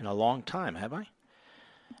in a long time, have I?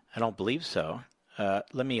 I don't believe so.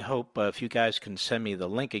 Let me hope if you guys can send me the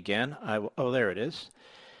link again. Oh, there it is.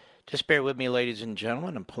 Just bear with me, ladies and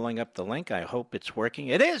gentlemen. I'm pulling up the link. I hope it's working.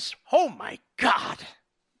 It is! Oh, my God!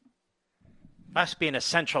 Must be an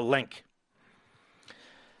essential link.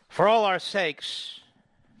 For all our sakes,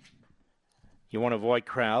 you want to avoid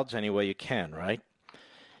crowds any way you can, right?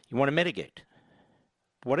 You want to mitigate.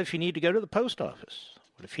 What if you need to go to the post office?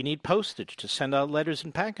 What if you need postage to send out letters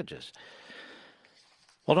and packages?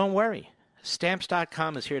 Well, don't worry.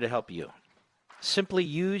 Stamps.com is here to help you. Simply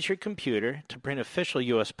use your computer to print official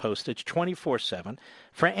U.S. postage 24/7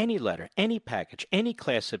 for any letter, any package, any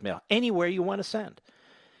class of mail, anywhere you want to send.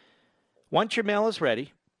 Once your mail is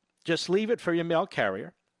ready, just leave it for your mail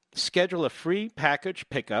carrier, schedule a free package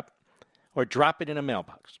pickup, or drop it in a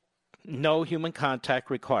mailbox. No human contact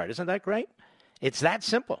required. Isn't that great? It's that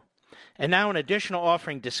simple. And now, in addition to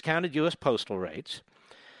offering discounted U.S. postal rates,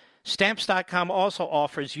 Stamps.com also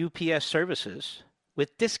offers UPS services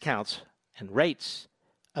with discounts and rates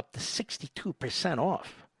up to 62%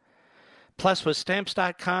 off. Plus, with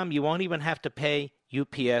Stamps.com, you won't even have to pay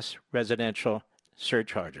UPS residential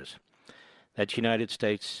surcharges. That's United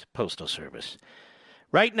States Postal Service.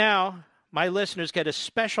 Right now, my listeners get a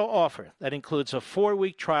special offer that includes a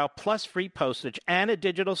 4-week trial plus free postage and a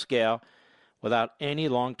digital scale without any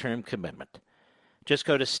long-term commitment. Just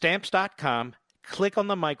go to Stamps.com, click on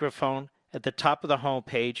the microphone at the top of the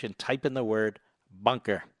homepage, and type in the word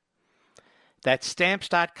bunker. That's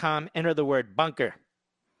Stamps.com. Enter the word bunker.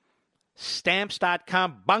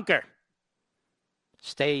 Stamps.com, bunker.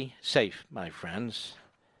 Stay safe, my friends.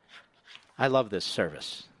 I love this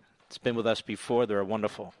service. It's been with us before. They're a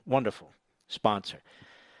wonderful, wonderful sponsor.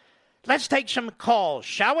 Let's take some calls,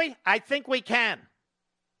 shall we? I think we can.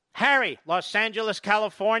 Harry, Los Angeles,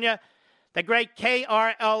 California, the great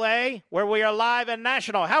KRLA, where we are live and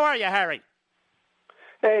national. How are you, Harry?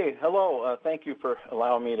 Hey, hello. Thank you for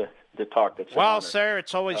allowing me to talk. It's well, sir,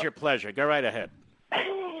 it's always your pleasure. Go right ahead.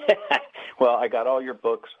 Well, I got all your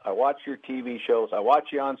books. I watch your TV shows. I watch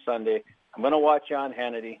you on Sunday. I'm going to watch you on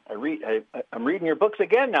Hannity. I'm reading your books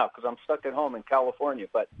again now because I'm stuck at home in California.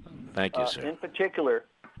 But thank you, sir. In particular,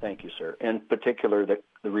 thank you, sir. In particular,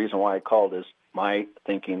 the reason why I called is my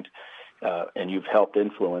thinking, and you've helped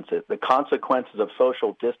influence it. The Consequences of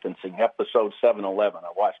Social Distancing, episode 711.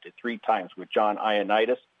 I watched it 3 times with John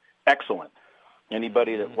Ioannidis. Excellent.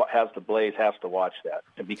 Anybody that has the Blaze has to watch that.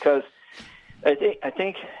 And because I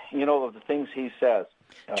think of the things he says.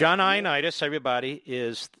 John Ioannidis, everybody,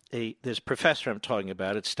 is this professor I'm talking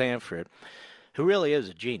about at Stanford, who really is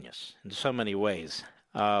a genius in so many ways,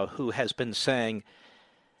 who has been saying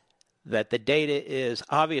that the data is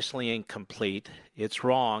obviously incomplete, it's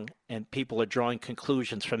wrong, and people are drawing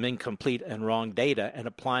conclusions from incomplete and wrong data and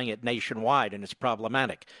applying it nationwide, and it's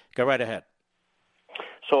problematic. Go right ahead.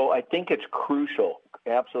 So I think it's crucial,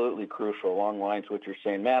 absolutely crucial, along the lines of what you're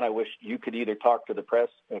saying. Man, I wish you could either talk to the press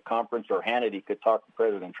conference or Hannity could talk to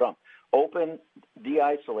President Trump.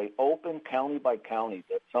 De-isolate, open county by county,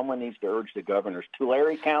 that someone needs to urge the governors.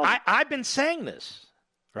 Tulare County. I've been saying this,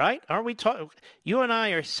 right? Aren't we talking? You and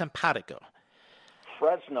I are simpatico.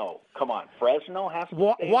 Fresno, come on. Fresno has to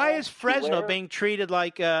Why is Fresno Tulare? being treated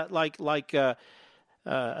like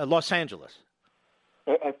Los Angeles?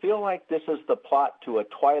 I feel like this is the plot to a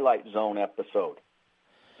Twilight Zone episode.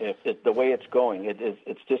 The way it's going,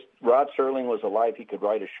 it's just Rod Serling was alive. He could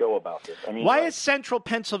write a show about this. I mean, why is Central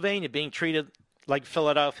Pennsylvania being treated like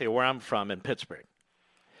Philadelphia, where I'm from, in Pittsburgh?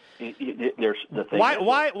 There's the thing.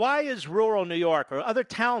 Why is rural New York or other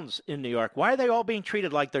towns in New York? Why are they all being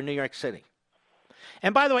treated like they're New York City?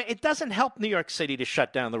 And by the way, it doesn't help New York City to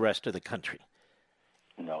shut down the rest of the country.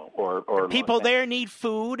 No, or people there need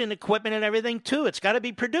food and equipment and everything too. It's got to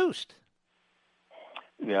be produced.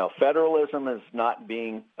 Federalism is not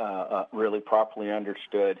being really properly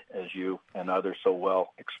understood, as you and others so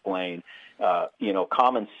well explain.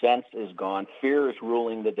 Common sense is gone. Fear is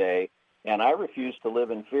ruling the day, and I refuse to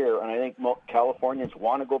live in fear. And I think Californians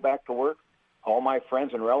want to go back to work. All my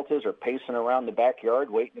friends and relatives are pacing around the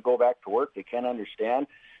backyard waiting to go back to work. They can't understand.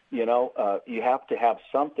 You have to have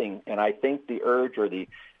something, and I think the urge or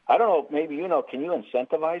I don't know, maybe can you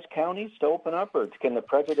incentivize counties to open up, or can the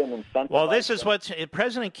president incentivize? Well, this is what the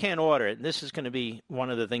president can't order it, and this is going to be one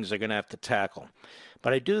of the things they're going to have to tackle.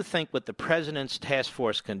 But I do think what the president's task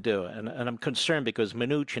force can do, and I'm concerned because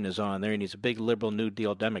Mnuchin is on there, and he's a big liberal New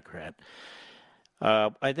Deal Democrat.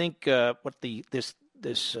 I think what this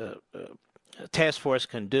task force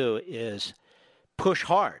can do is push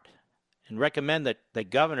hard and recommend that the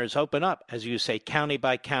governors open up, as you say, county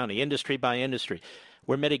by county, industry by industry,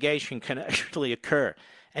 where mitigation can actually occur.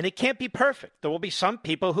 And it can't be perfect. There will be some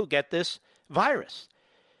people who get this virus.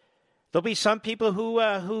 There'll be some people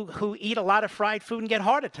who eat a lot of fried food and get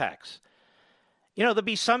heart attacks. There'll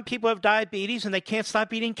be some people who have diabetes and they can't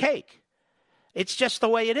stop eating cake. It's just the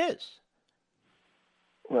way it is.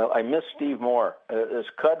 Well, I miss Steve Moore. This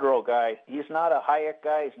Kudrow guy, he's not a Hayek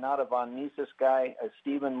guy. He's not a von Mises guy.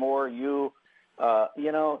 Stephen Moore,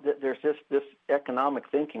 there's this economic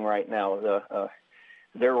thinking right now.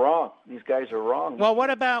 They're wrong. These guys are wrong. Well, what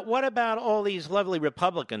about all these lovely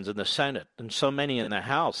Republicans in the Senate and so many in the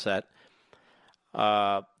House that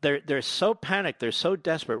they're so panicked, they're so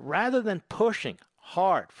desperate, rather than pushing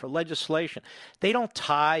hard for legislation, they don't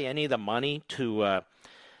tie any of the money to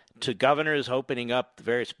governors opening up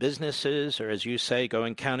various businesses, or as you say,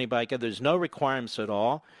 going county by county. There's no requirements at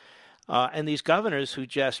all. And these governors who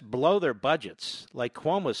just blow their budgets, like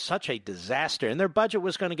Cuomo was such a disaster, and their budget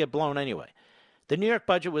was going to get blown anyway. The New York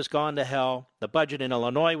budget was gone to hell. The budget in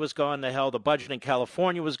Illinois was gone to hell. The budget in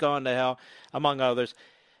California was gone to hell, among others.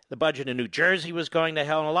 The budget in New Jersey was going to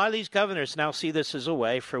hell. And a lot of these governors now see this as a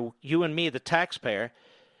way for you and me, the taxpayer,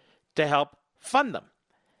 to help fund them.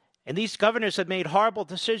 And these governors have made horrible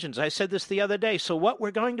decisions. I said this the other day. So what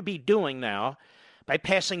we're going to be doing now, by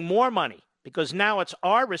passing more money, because now it's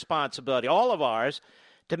our responsibility, all of ours,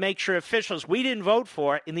 to make sure officials we didn't vote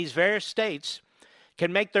for in these various states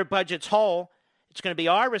can make their budgets whole. It's going to be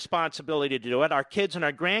our responsibility to do it, our kids and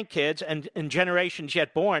our grandkids and generations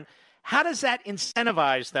yet born. How does that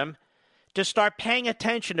incentivize them to start paying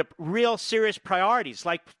attention to real serious priorities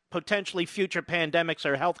like potentially future pandemics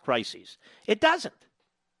or health crises? It doesn't.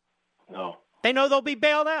 No. They know they'll be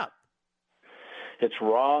bailed out. It's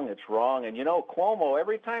wrong. It's wrong. And, Cuomo,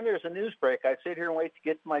 every time there's a news break, I sit here and wait to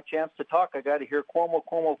get my chance to talk. I got to hear Cuomo.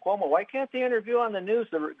 Why can't they interview on the news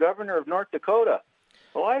the governor of North Dakota?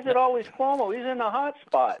 Why is it always Cuomo? He's in the hot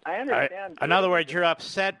spot. I understand. In other words, you're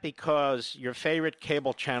upset because your favorite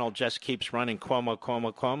cable channel just keeps running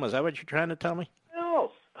Cuomo. Is that what you're trying to tell me?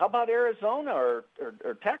 No. How about Arizona or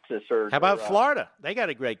Texas? How about Florida? They got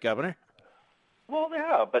a great governor. Well,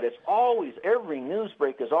 yeah, but it's always, every news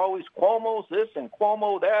break is always Cuomo's this and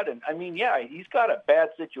Cuomo that. And, he's got a bad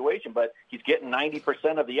situation, but he's getting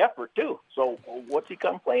 90% of the effort, too. So what's he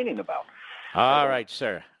complaining about? All right,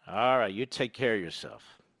 sir. All right, you take care of yourself.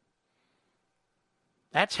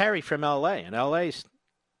 That's Harry from L.A., and L.A.'s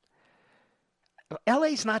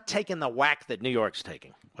not taking the whack that New York's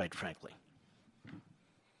taking, quite frankly.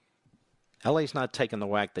 L.A.'s not taking the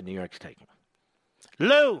whack that New York's taking.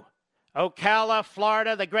 Lou! Ocala,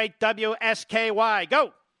 Florida, the great WSKY.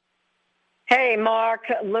 Go. Hey, Mark,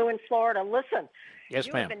 Lou in Florida. Listen.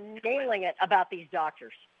 Yes, ma'am. You've been nailing it about these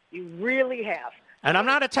doctors. You really have. And I'm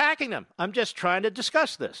not attacking them. I'm just trying to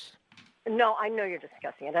discuss this. No, I know you're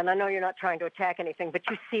discussing it, and I know you're not trying to attack anything, but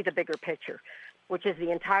you see the bigger picture, which is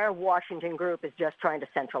the entire Washington group is just trying to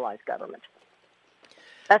centralize government.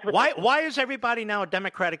 That's what. Why is everybody now a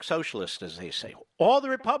democratic socialist, as they say? All the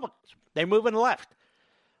Republicans, they're moving left.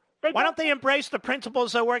 Why don't they embrace the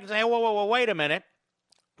principles that work and say, whoa, wait a minute.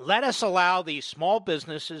 Let us allow these small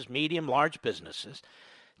businesses, medium, large businesses,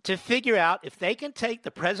 to figure out if they can take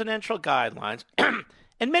the presidential guidelines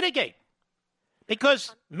and mitigate.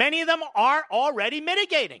 Because many of them are already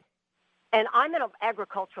mitigating. And I'm in an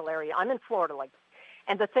agricultural area. I'm in Florida,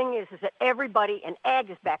 and the thing is that everybody in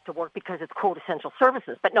ag is back to work because it's quote essential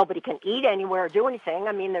services, but nobody can eat anywhere or do anything.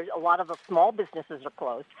 There's a lot of the small businesses are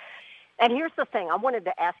closed. And here's the thing. I wanted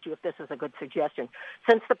to ask you if this is a good suggestion.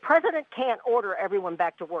 Since the president can't order everyone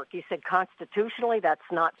back to work, you said constitutionally that's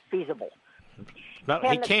not feasible. No,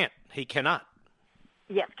 he can't. He cannot.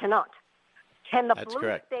 Yes, cannot. Can the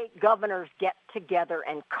blue state governors get together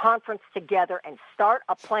and conference together and start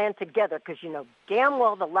a plan together? Because damn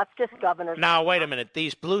well the leftist governors... Now, wait a minute.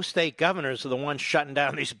 These blue state governors are the ones shutting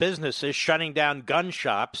down these businesses, shutting down gun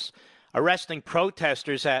shops, arresting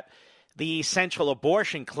protesters at the essential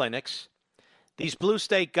abortion clinics. These blue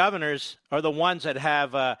state governors are the ones that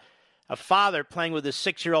have a father playing with his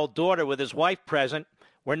 6-year-old daughter with his wife present,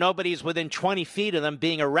 where nobody's within 20 feet of them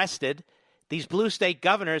being arrested. These blue state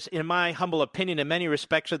governors, in my humble opinion, in many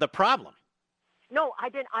respects, are the problem. No, I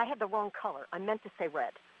didn't. I had the wrong color. I meant to say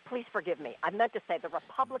red. Please forgive me. I meant to say the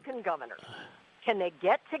Republican governors. Can they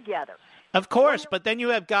get together? Of course, but then you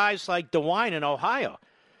have guys like DeWine in Ohio.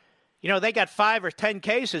 They got 5 or 10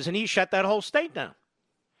 cases, and he shut that whole state down.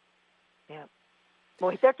 Yeah.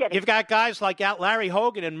 Well, they're getting... You've got guys like Larry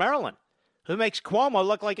Hogan in Maryland, who makes Cuomo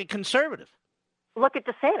look like a conservative. Look at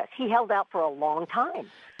DeSantis. He held out for a long time.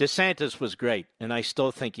 DeSantis was great, and I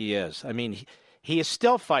still think he is. He is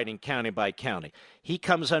still fighting county by county. He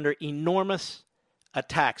comes under enormous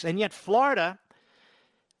attacks. And yet Florida,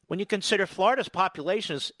 when you consider Florida's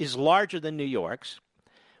population is larger than New York's,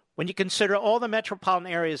 when you consider all the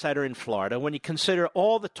metropolitan areas that are in Florida, when you consider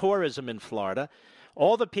all the tourism in Florida,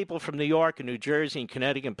 all the people from New York and New Jersey and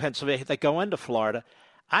Connecticut and Pennsylvania that go into Florida,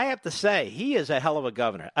 I have to say, he is a hell of a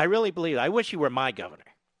governor. I really believe it. I wish he were my governor.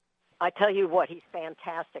 I tell you what, he's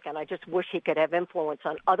fantastic, and I just wish he could have influence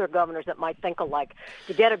on other governors that might think alike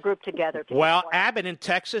to get a group together. Well, Abbott in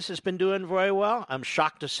Texas has been doing very well. I'm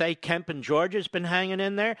shocked to say Kemp in Georgia has been hanging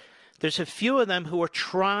in there. There's a few of them who are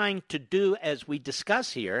trying to do as we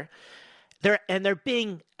discuss here. They're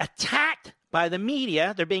being attacked by the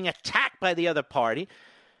media. They're being attacked by the other party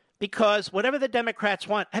because whatever the Democrats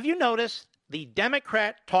want. Have you noticed the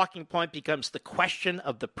Democrat talking point becomes the question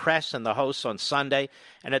of the press and the hosts on Sunday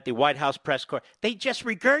and at the White House press corps? They just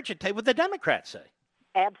regurgitate what the Democrats say.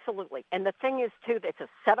 Absolutely. And the thing is, too, it's a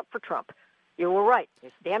setup for Trump. You were right.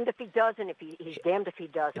 He's damned if he does, and he's damned if he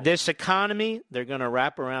doesn't. This economy, they're going to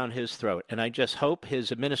wrap around his throat. And I just hope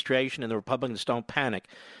his administration and the Republicans don't panic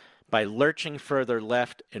by lurching further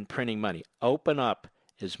left and printing money. Open up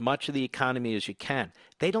as much of the economy as you can.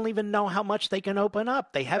 They don't even know how much they can open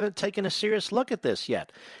up. They haven't taken a serious look at this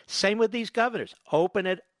yet. Same with these governors. Open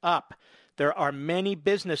it up. There are many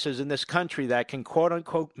businesses in this country that can, quote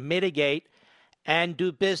unquote, mitigate and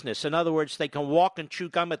do business. In other words, they can walk and chew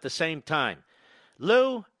gum at the same time.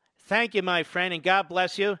 Lou, thank you, my friend, and God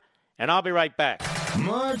bless you. And I'll be right back.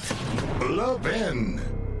 Mark Levin.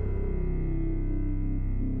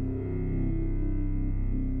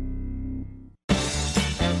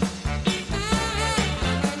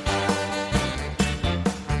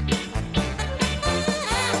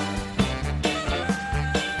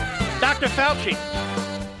 Dr. Fauci,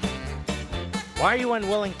 Why are you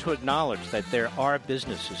unwilling to acknowledge that there are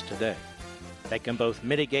businesses today that can both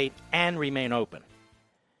mitigate and remain open,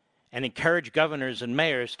 and encourage governors and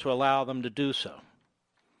mayors to allow them to do so?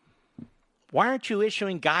 Why aren't you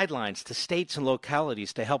issuing guidelines to states and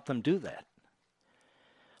localities to help them do that?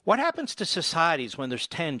 What happens to societies when there's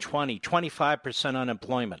 10, 20, 25%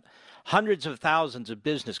 unemployment, hundreds of thousands of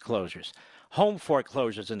business closures, home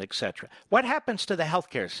foreclosures, and etc.? What happens to the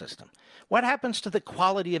healthcare system? What happens to the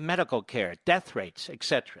quality of medical care, death rates,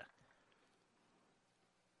 etc.?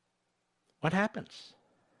 What happens?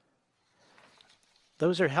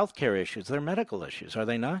 Those are healthcare issues. They're medical issues, are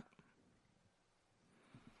they not?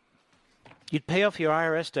 You'd pay off your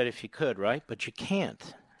IRS debt if you could, right? But you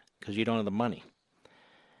can't because you don't have the money.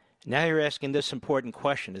 Now you're asking this important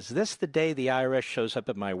question. Is this the day the IRS shows up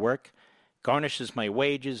at my work, garnishes my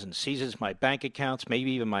wages, and seizes my bank accounts,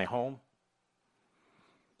 maybe even my home?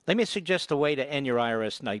 Let me suggest a way to end your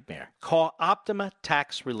IRS nightmare. Call Optima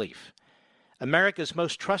Tax Relief, America's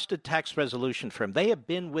most trusted tax resolution firm. They have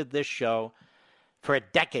been with this show for a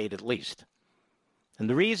decade at least. And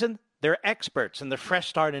the reason? They're experts in the Fresh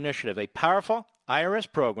Start Initiative, a powerful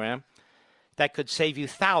IRS program that could save you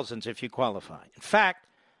thousands if you qualify. In fact,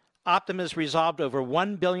 Optima has resolved over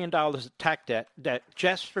 $1 billion of tax debt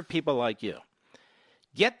just for people like you.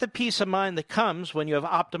 Get the peace of mind that comes when you have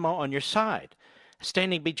Optima on your side,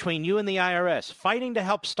 standing between you and the IRS, fighting to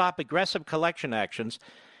help stop aggressive collection actions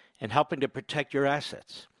and helping to protect your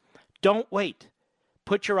assets. Don't wait.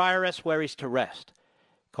 Put your IRS worries to rest.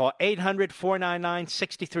 Call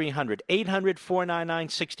 800-499-6300,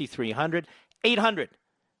 800-499-6300,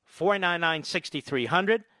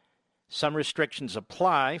 800-499-6300. Some restrictions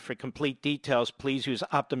apply. For complete details, please use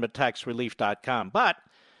OptimaTaxRelief.com. But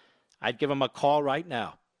I'd give them a call right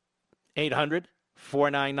now,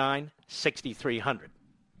 800-499-6300.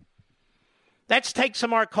 Let's take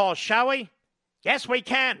some more calls, shall we? Yes, we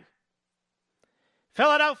can.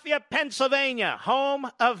 Philadelphia, Pennsylvania, home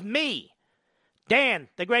of me. Dan,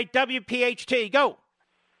 the great WPHT, go.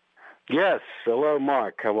 Yes. Hello,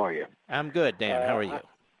 Mark. How are you? I'm good, Dan. How are you?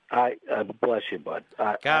 I bless you, bud.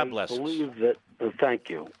 God bless us. I believe that, thank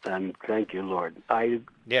you, and thank you, Lord. I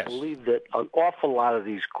believe that an awful lot of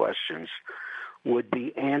these questions would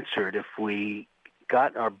be answered if we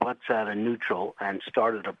got our butts out of neutral and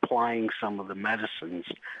started applying some of the medicines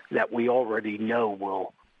that we already know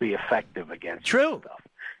will be effective against True. This stuff.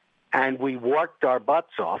 And we worked our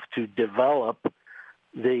butts off to develop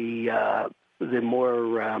the more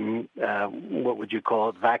what would you call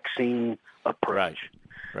it, vaccine approach.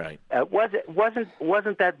 Right. Wasn't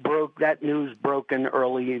that news broken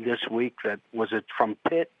early this week? Was it from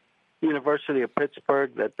Pitt, University of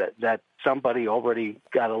Pittsburgh, that somebody already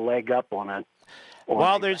got a leg up on it?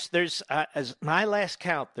 Well, there's as my last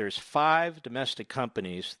count, there's 5 domestic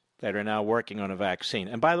companies that are now working on a vaccine.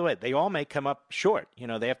 And by the way, they all may come up short. You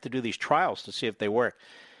know, they have to do these trials to see if they work.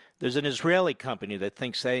 There's an Israeli company that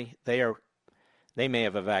thinks they may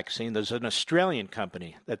have a vaccine. There's an Australian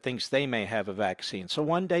company that thinks they may have a vaccine. So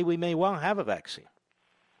one day we may well have a vaccine.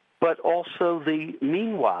 But also,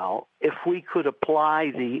 meanwhile, if we could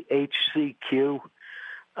apply the HCQ,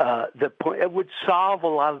 it would solve a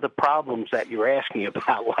lot of the problems that you're asking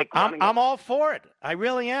about. Like I'm all for it. I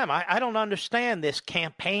really am. I don't understand this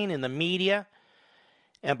campaign in the media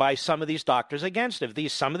and by some of these doctors against it.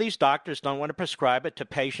 If some of these doctors don't want to prescribe it to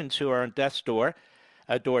patients who are on death's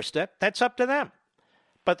doorstep, that's up to them.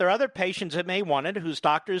 But there are other patients that may want it whose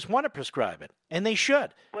doctors want to prescribe it, and they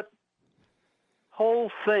should. But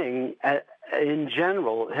whole thing in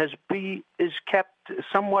general is kept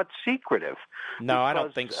somewhat secretive. No, I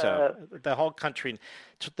don't think so. The whole country,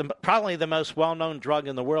 it's probably the most well-known drug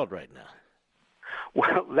in the world right now.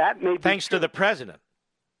 Well, that may be thanks to the president.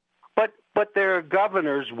 But there are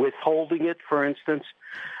governors withholding it, for instance.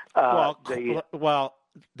 The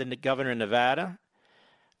governor of Nevada,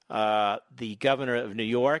 the governor of New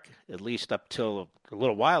York, at least up till a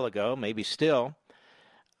little while ago, maybe still,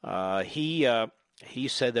 he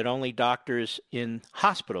said that only doctors in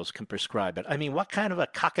hospitals can prescribe it. I mean, what kind of a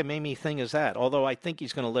cockamamie thing is that? Although I think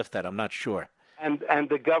he's going to lift that. I'm not sure. And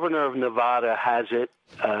the governor of Nevada has it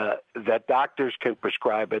that doctors can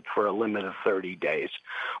prescribe it for a limit of 30 days.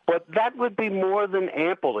 But that would be more than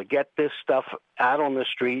ample to get this stuff out on the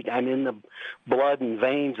street and in the blood and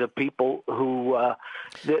veins of people who...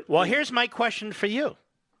 Well, here's my question for you.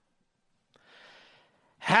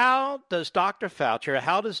 How does Dr. Fauci, or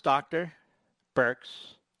how does Dr.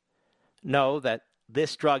 Birx know that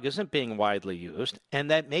this drug isn't being widely used and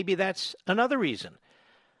that maybe that's another reason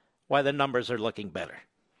why the numbers are looking better?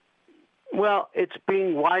 Well, it's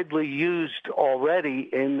being widely used already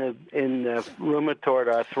in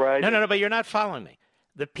rheumatoid arthritis. No, but you're not following me.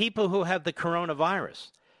 The people who have the coronavirus,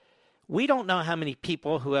 we don't know how many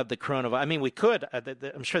people who have the coronavirus. I mean, we could.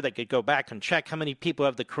 I'm sure they could go back and check how many people who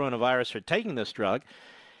have the coronavirus are taking this drug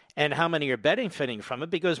and how many are benefiting from it,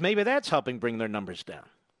 because maybe that's helping bring their numbers down.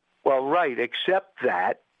 Well, right, except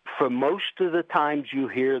that for most of the times you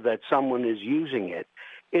hear that someone is using it,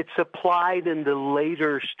 it's applied in the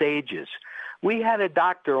later stages. We had a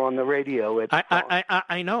doctor on the radio.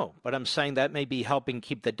 I know, but I'm saying that may be helping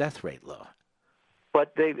keep the death rate low.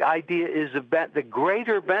 But the idea is the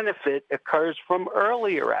greater benefit occurs from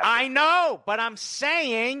earlier. I know, but I'm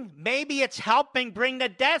saying maybe it's helping bring the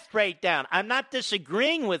death rate down. I'm not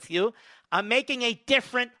disagreeing with you. I'm making a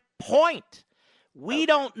different point. We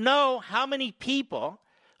don't know how many people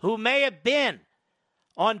who may have been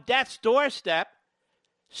on death's doorstep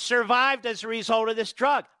survived as a result of this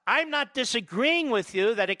drug. I'm not disagreeing with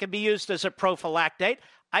you that it can be used as a prophylactic.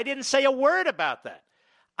 I didn't say a word about that.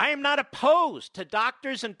 I am not opposed to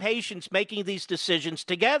doctors and patients making these decisions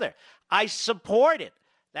together. I support it.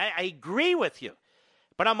 I agree with you.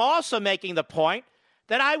 But I'm also making the point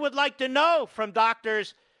that I would like to know from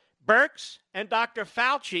Drs. Birx and Dr.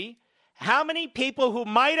 Fauci how many people who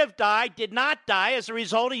might have died did not die as a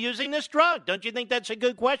result of using this drug. Don't you think that's a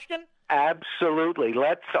good question? Absolutely.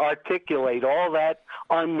 Let's articulate all that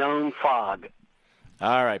unknown fog.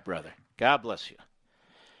 All right, brother. God bless you.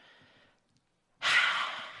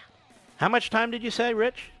 How much time did you say,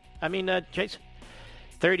 Rich? Jason?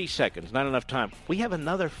 30 seconds. Not enough time. We have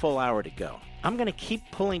another full hour to go. I'm going to keep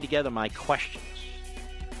pulling together my questions.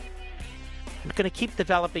 I'm going to keep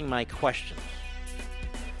developing my questions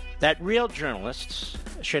that real journalists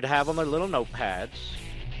should have on their little notepads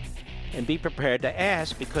and be prepared to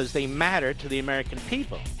ask because they matter to the American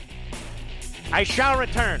people. I shall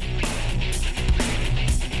return.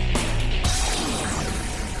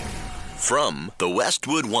 From the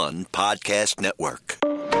Westwood One Podcast Network.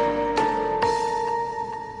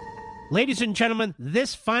 Ladies and gentlemen,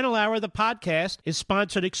 this final hour of the podcast is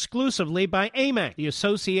sponsored exclusively by AMAC, the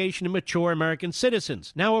Association of Mature American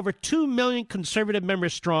Citizens. Now over 2 million conservative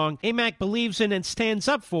members strong, AMAC believes in and stands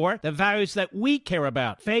up for the values that we care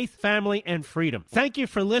about: faith, family, and freedom. Thank you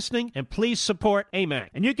for listening, and please support AMAC.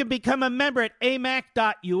 And you can become a member at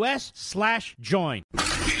amac.us/join.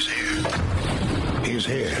 He's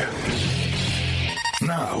here.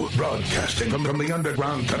 Now, broadcasting from the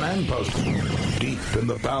underground command post, deep in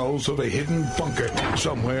the bowels of a hidden bunker,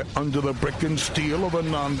 somewhere under the brick and steel of a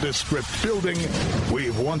nondescript building,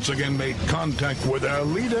 we've once again made contact with our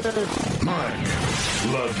leader, Mark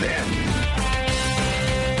Levin.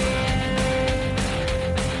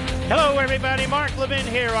 Hello, everybody. Mark Levin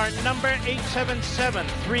here. Our number,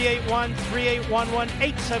 877-381-3811,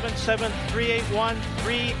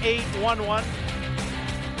 877-381-3811.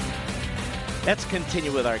 Let's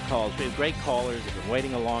continue with our calls. We have great callers that have been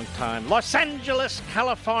waiting a long time. Los Angeles,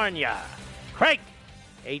 California. Craig,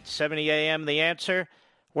 870 AM, The Answer,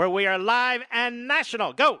 where we are live and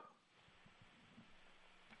national. Go.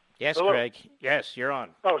 Yes, hello. Craig. Yes, you're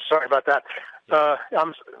on. Oh, sorry about that.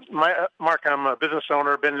 Mark, I'm a business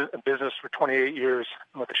owner, been in business for 28 years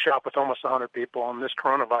with a shop with almost 100 people, and this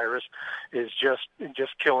coronavirus is just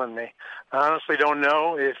killing me. I honestly don't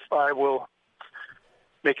know if I will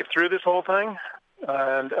make it through this whole thing.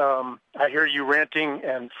 And I hear you ranting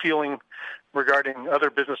and feeling regarding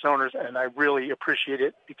other business owners, and I really appreciate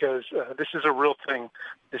it because this is a real thing.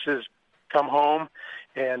 This is come home,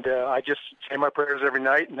 and I just say my prayers every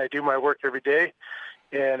night, and I do my work every day,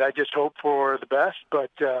 and I just hope for the best.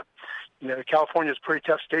 But, California is a pretty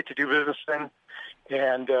tough state to do business in,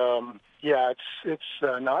 and it's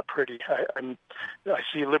not pretty. I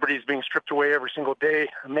see liberties being stripped away every single day.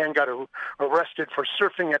 A man got arrested for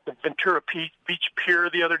surfing at the Ventura Beach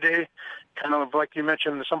Pier the other day. Kind of like you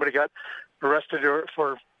mentioned, somebody got arrested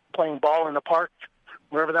for playing ball in the park,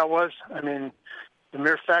 wherever that was. I mean, the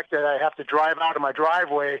mere fact that I have to drive out of my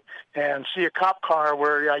driveway and see a cop car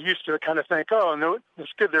where I used to kind of think, oh, no,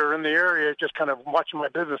 it's good they're in the area, just kind of watching my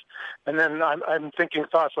business. And then I'm thinking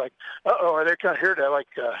thoughts like, uh-oh, are they kind of here to,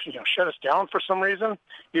 shut us down for some reason,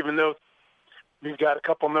 even though we've got a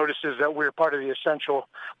couple notices that we're part of the essential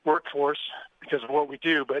workforce because of what we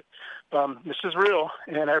do. But this is real,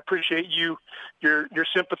 and I appreciate your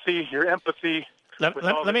sympathy, your empathy.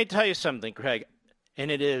 Let me tell you something, Craig, and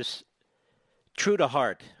it is true to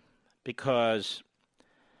heart, because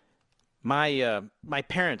my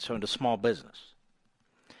parents owned a small business,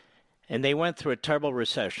 and they went through a terrible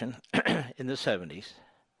recession in the 70s,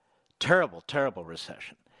 terrible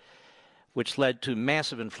recession, which led to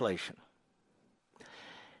massive inflation.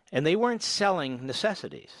 And they weren't selling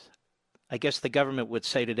necessities. I guess the government would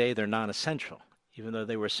say today they're non-essential, even though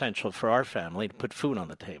they were essential for our family to put food on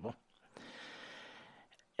the table.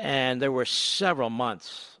 And there were several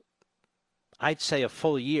months, I'd say a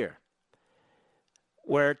full year,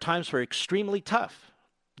 where times were extremely tough.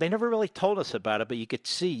 They never really told us about it, but you could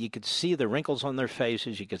see the wrinkles on their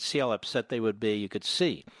faces. You could see how upset they would be. You could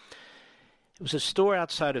see. It was a store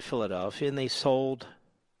outside of Philadelphia, and they sold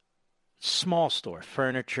small store,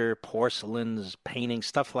 furniture, porcelains, paintings,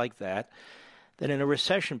 stuff like that in a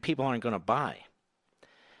recession people aren't going to buy.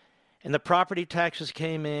 And the property taxes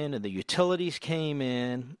came in, and the utilities came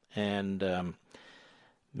in, and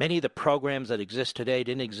many of the programs that exist today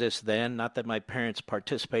didn't exist then. Not that my parents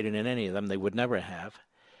participated in any of them. They would never have.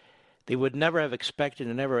 They would never have expected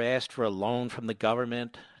and never asked for a loan from the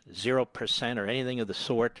government, 0% or anything of the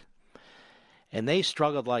sort. And they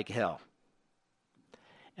struggled like hell.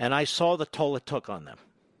 And I saw the toll it took on them.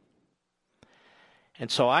 And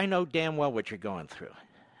so I know damn well what you're going through.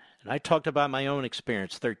 And I talked about my own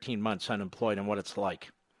experience, 13 months unemployed, and what it's like.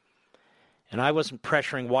 And I wasn't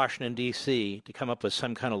pressuring Washington, D.C. to come up with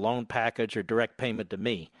some kind of loan package or direct payment to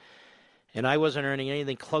me. And I wasn't earning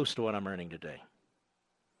anything close to what I'm earning today.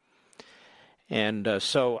 And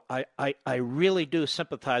so I really do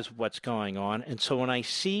sympathize with what's going on. And so when I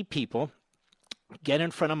see people get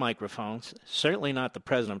in front of microphones, certainly not the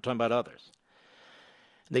president, I'm talking about others,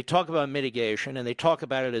 they talk about mitigation, and they talk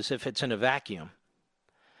about it as if it's in a vacuum,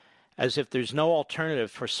 as if there's no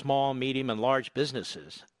alternative for small, medium, and large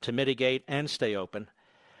businesses to mitigate and stay open.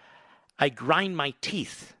 I grind my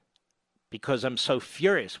teeth because I'm so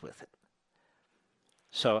furious with it.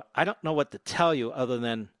 So I don't know what to tell you other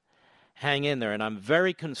than hang in there. And I'm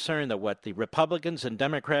very concerned that what the Republicans and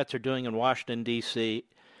Democrats are doing in Washington, D.C.,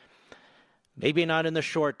 maybe not in the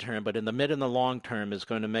short term, but in the mid and the long term, is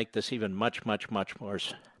going to make this even much, much, much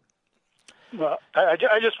worse. Well, I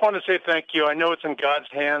just want to say thank you. I know it's in God's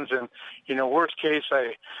hands, and, worst case,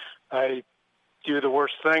 I do the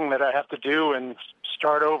worst thing that I have to do and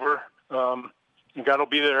start over, and God will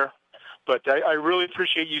be there. But I really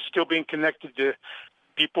appreciate you still being connected to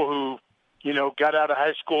people who, got out of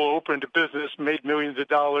high school, opened a business, made millions of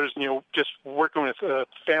dollars, just working with a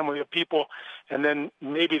family of people, and then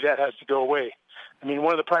maybe that has to go away. I mean,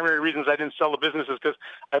 one of the primary reasons I didn't sell the business is because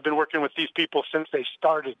I've been working with these people since they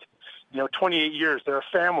started. 28 years. They're a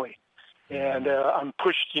family. And I'm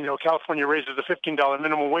pushed, California raises the $15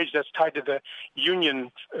 minimum wage that's tied to the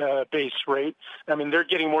union base rate. I mean, they're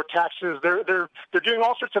getting more taxes. They're doing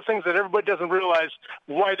all sorts of things that everybody doesn't realize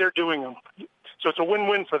why they're doing them. So it's a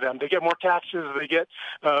win-win for them. They get more taxes. They get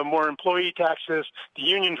more employee taxes. The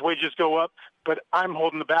union's wages go up, but I'm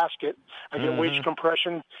holding the basket. I get wage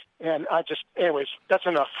compression, and anyways, that's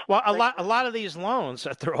enough. Well, a lot of these loans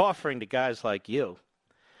that they're offering to guys like you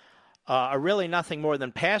are really nothing more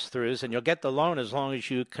than pass-throughs, and you'll get the loan as long as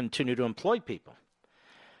you continue to employ people.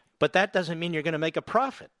 But that doesn't mean you're going to make a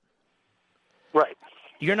profit. Right.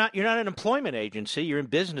 You're not an employment agency. You're in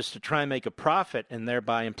business to try and make a profit and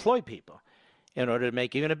thereby employ people in order to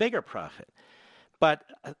make even a bigger profit. But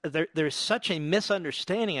there's such a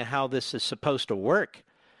misunderstanding of how this is supposed to work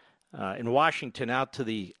in Washington out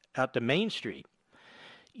to Main Street.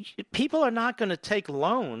 People are not going to take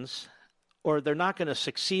loans, or they're not going to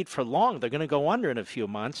succeed for long. They're going to go under in a few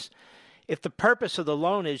months. If the purpose of the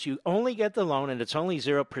loan is you only get the loan and it's only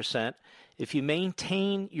 0%, if you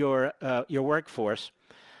maintain your workforce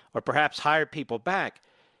or perhaps hire people back,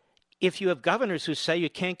 if you have governors who say you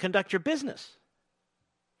can't conduct your business.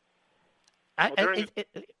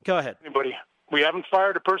 Go ahead. Anybody. We haven't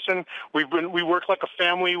fired a person. We work like a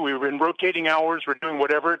family. We've been rotating hours. We're doing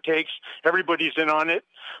whatever it takes. Everybody's in on it.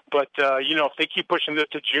 But, if they keep pushing this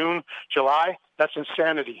to June, July, that's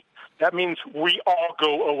insanity. That means we all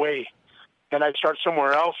go away. And I start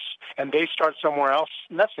somewhere else, and they start somewhere else.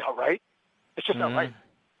 And that's not right. It's just not right.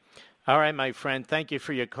 All right, my friend. Thank you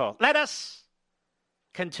for your call. Let us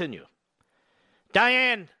continue.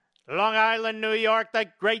 Diane, Long Island, New York, the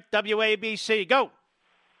great WABC. Go.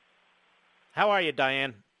 How are you,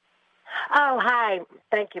 Diane? Oh, hi.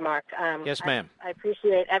 Thank you, Mark. Yes, ma'am. I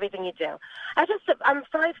appreciate everything you do. I'm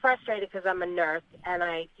very frustrated because I'm a nurse and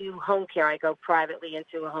I do home care. I go privately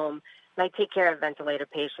into a home and I take care of ventilator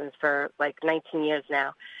patients for like 19 years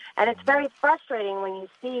now. And it's very frustrating when you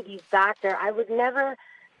see these doctors. I would never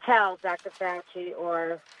tell Dr. Fauci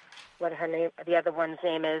or what the other one's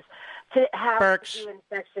name is, to have Birx. to do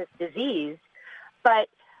infectious disease. But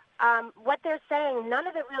what they're saying, none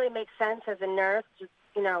of it really makes sense as a nurse,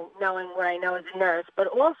 knowing what I know as a nurse. But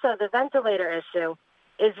also the ventilator issue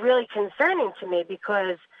is really concerning to me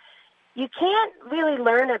because you can't really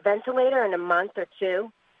learn a ventilator in a month or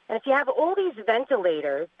two. And if you have all these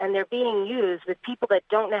ventilators and they're being used with people that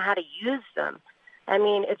don't know how to use them, I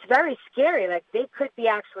mean, it's very scary. Like, they could be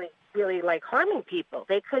actually really, like, harming people.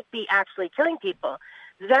 They could be actually killing people.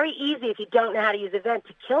 It's very easy if you don't know how to use a vent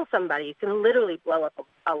to kill somebody. You can literally blow up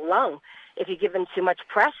a lung if you give them too much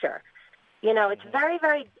pressure. You know, it's very,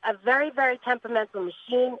 very temperamental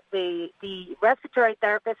machine. The respiratory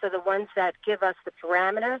therapists are the ones that give us the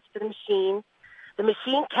parameters for the machine. The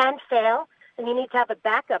machine can fail, and you need to have a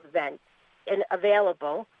backup vent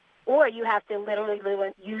available, or you have to literally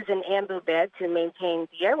use an ambu bed to maintain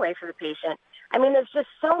the airway for the patient. I mean, there's just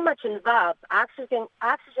so much involved. Oxygen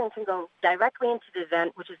can go directly into the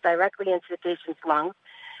vent, which is directly into the patient's lungs.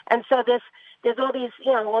 And so there's all these,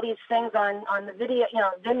 all these things on the video,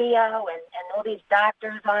 Vimeo, and all these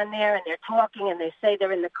doctors on there, and they're talking, and they say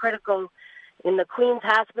they're in the Queen's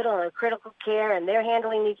Hospital in critical care, and they're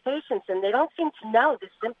handling these patients, and they don't seem to know the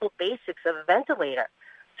simple basics of a ventilator.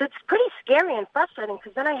 So it's pretty scary and frustrating,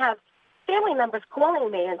 because then I have family members calling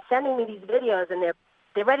me and sending me these videos, and they're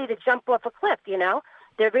ready to jump off a cliff,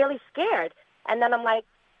 They're really scared. And then I'm like,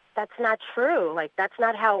 that's not true. Like, that's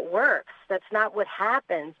not how it works. That's not what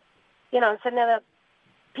happens. So now the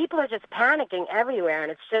people are just panicking everywhere,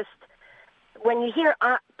 and it's just, when you hear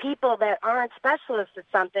people that aren't specialists at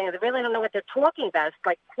something, they really don't know what they're talking about. It's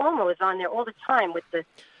like Cuomo is on there all the time with the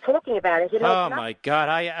talking about it. My God,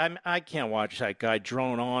 I can't watch that guy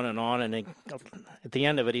drone on, and at the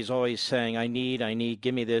end of it, he's always saying, I need,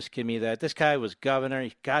 give me this, give me that. This guy was governor.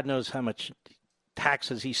 God knows how much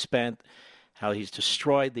taxes he spent, how he's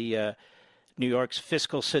destroyed the New York's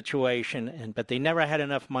fiscal situation, but they never had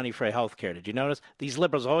enough money for health care. Did you notice? These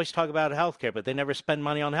liberals always talk about health care, but they never spend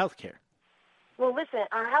money on health care. Well, listen,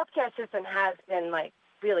 our healthcare system has been,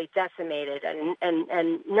 really decimated,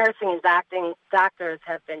 and nursing and doctors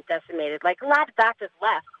have been decimated. Like, a lot of doctors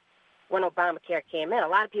left when Obamacare came in. A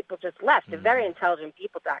lot of people just left. They're very intelligent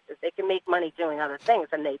people, doctors. They can make money doing other things,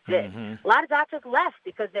 and they did. A lot of doctors left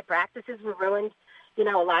because their practices were ruined. A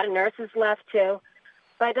lot of nurses left, too.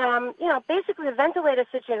 But, basically the ventilator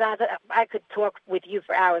situation, I could talk with you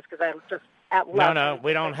for hours because I'm just at work. No,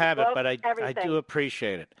 we don't have it, but I do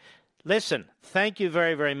appreciate it. Listen, thank you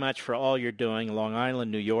very, very much for all you're doing. Long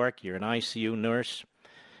Island, New York, you're an ICU nurse.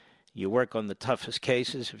 You work on the toughest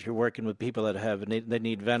cases if you're working with people that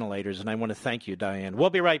need ventilators, and I want to thank you, Diane. We'll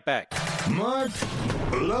be right back. Mark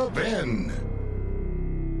Levin.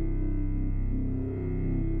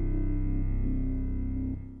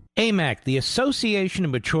 AMAC, the Association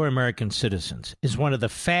of Mature American Citizens, is one of the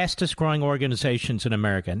fastest growing organizations in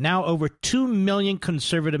America, now over 2 million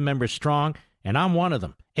conservative members strong, and I'm one of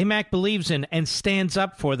them. AMAC believes in and stands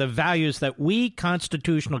up for the values that we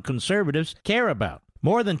constitutional conservatives care about.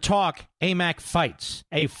 More than talk, AMAC fights.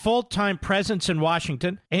 A full-time presence in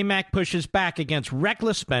Washington, AMAC pushes back against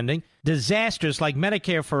reckless spending, disasters like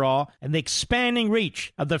Medicare for All, and the expanding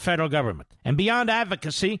reach of the federal government. And beyond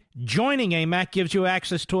advocacy, joining AMAC gives you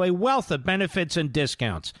access to a wealth of benefits and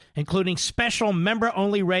discounts, including special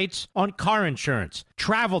member-only rates on car insurance,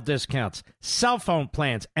 travel discounts, cell phone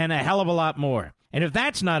plans, and a hell of a lot more. And if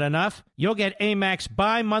that's not enough, you'll get AMAC's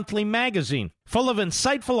bi-monthly magazine, full of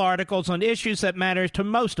insightful articles on issues that matter to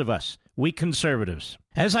most of us, we conservatives.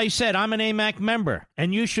 As I said, I'm an AMAC member,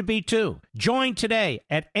 and you should be too. Join today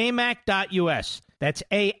at amac.us. That's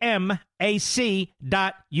AMAC.us.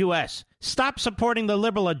 Stop supporting the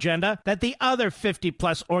liberal agenda that the other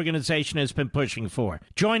 50-plus organization has been pushing for.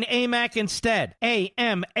 Join AMAC instead.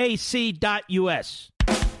 AMAC.us.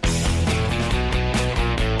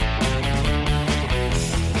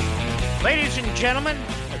 Ladies and gentlemen,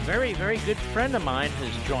 a very, very good friend of mine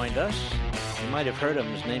has joined us. You might have heard of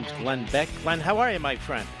him. His name's Glenn Beck. Glenn, how are you, my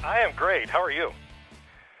friend? I am great. How are you?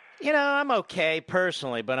 I'm okay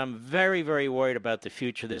personally, but I'm very, very worried about the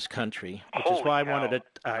future of this country, which is why I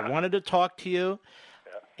wanted to talk to you.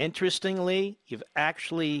 Yeah. Interestingly, you've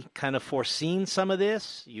actually kind of foreseen some of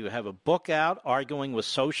this. You have a book out, Arguing with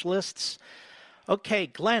Socialists. Okay,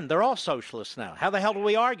 Glenn, they're all socialists now. How the hell do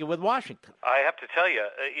we argue with Washington? I have to tell you,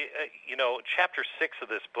 Chapter 6 of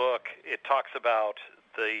this book, it talks about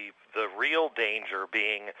the real danger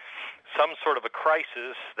being some sort of a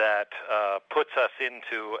crisis that puts us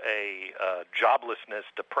into a joblessness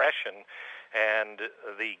depression, and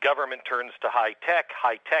the government turns to high tech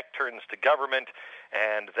turns to government,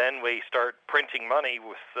 and then we start printing money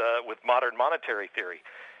with modern monetary theory.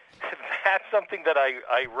 That's something that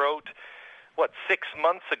I wrote 6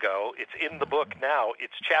 months ago. It's in the book now.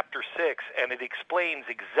 It's Chapter 6, and it explains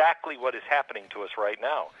exactly what is happening to us right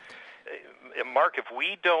now. Mark, if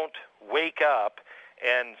we don't wake up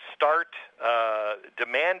and start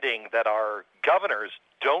demanding that our governors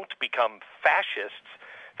don't become fascists,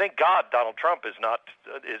 thank God Donald Trump is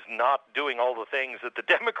not doing all the things that the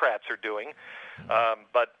Democrats are doing.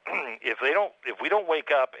 But if we don't wake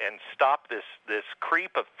up and stop this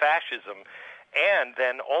creep of fascism, and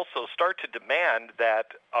then also start to demand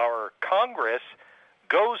that our Congress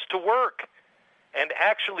goes to work and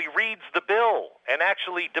actually reads the bill and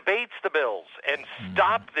actually debates the bills and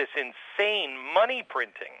stop this insane money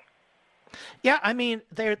printing. Yeah, I mean,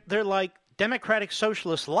 they're like Democratic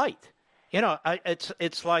Socialist light. You know,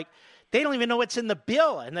 it's like they don't even know what's in the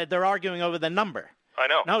bill, and they're arguing over the number. I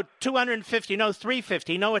know. No, 250, no,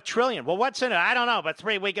 350, no, $1 trillion. Well, what's in it? I don't know, but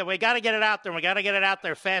we got to get it out there, and we got to get it out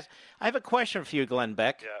there fast. I have a question for you, Glenn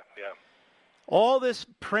Beck. Yeah. All this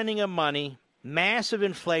printing of money, massive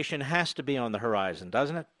inflation has to be on the horizon,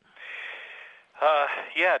 doesn't it?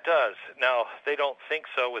 Yeah, it does. Now, they don't think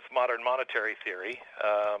so with modern monetary theory,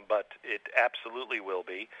 but it absolutely will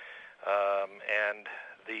be. And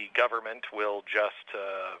the government will just,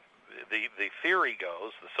 the theory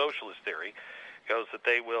goes, the socialist theory goes that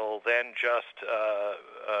they will then just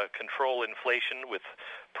control inflation with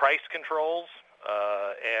price controls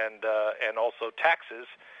and also taxes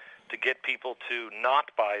to get people to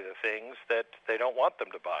not buy the things that they don't want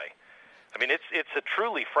them to buy. I mean, it's a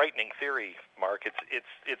truly frightening theory, Mark.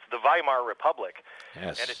 It's the Weimar Republic,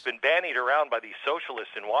 yes. And it's been bandied around by these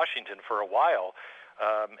socialists in Washington for a while.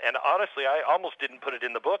 And honestly, I almost didn't put it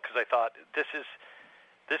in the book because I thought this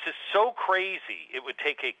is so crazy. It would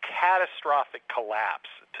take a catastrophic collapse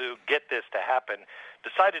to get this to happen.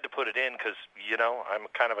 Decided to put it in because I'm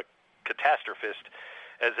kind of a catastrophist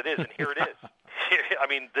as it is, and here it is. I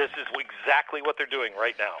mean, this is exactly what they're doing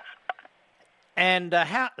right now. And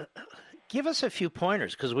give us a few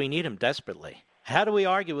pointers, because we need them desperately. How do we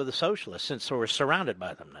argue with the socialists since we're surrounded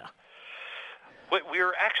by them now?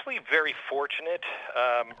 We're actually very fortunate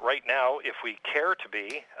right now, if we care to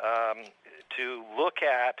be, to look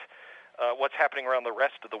at what's happening around the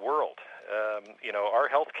rest of the world. Our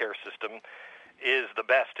healthcare system is the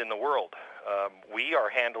best in the world. We are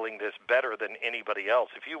handling this better than anybody else.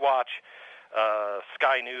 If you watch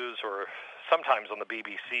Sky News or sometimes on the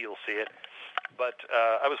BBC, you'll see it. But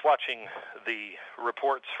I was watching the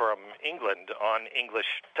reports from England on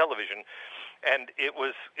English television, and it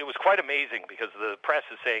was quite amazing because the press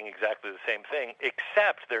is saying exactly the same thing,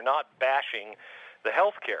 except they're not bashing the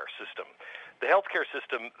healthcare system. The healthcare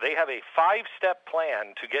system, they have a 5-step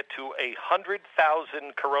plan to get to 100,000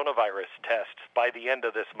 coronavirus tests by the end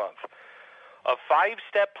of this month. A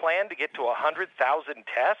 5-step plan to get to 100,000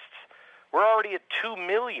 tests? We're already at 2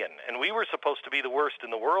 million, and we were supposed to be the worst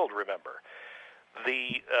in the world, remember.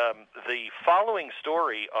 The following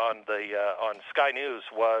story on Sky News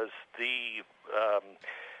was the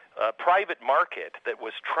private market that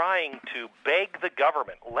was trying to beg the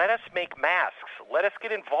government, let us make masks, let us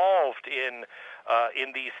get involved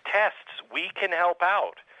in these tests, we can help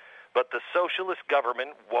out. But the socialist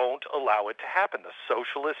government won't allow it to happen. The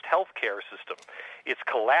socialist healthcare system, it's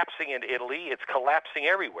collapsing in Italy, it's collapsing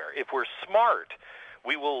everywhere. If we're smart,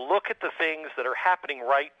 we will look at the things that are happening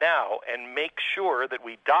right now and make sure that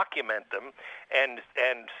we document them and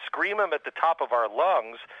scream them at the top of our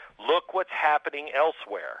lungs, look what's happening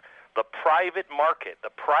elsewhere. The private market, the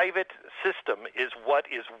private system is what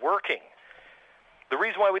is working. The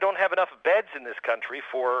reason why we don't have enough beds in this country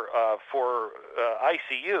for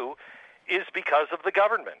ICU is because of the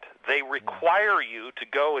government. They require you to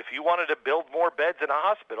go, if you wanted to build more beds in a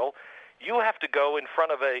hospital, you have to go in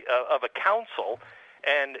front of a council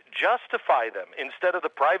and justify them instead of the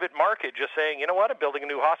private market just saying, you know what, I'm building a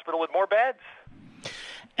new hospital with more beds.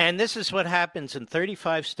 And this is what happens in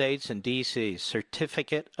 35 states and D.C.,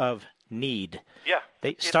 Certificate of Need. Yeah.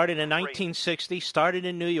 They started in 1960, started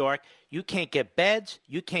in New York. You can't get beds,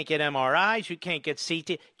 you can't get MRIs, you can't get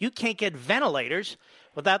CT, you can't get ventilators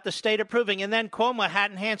without the state approving. And then Cuomo,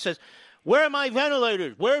 hat in hand, says, where are my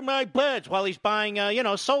ventilators? Where are my beds? While he's buying,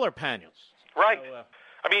 solar panels. Right. So,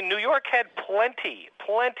 I mean, New York had plenty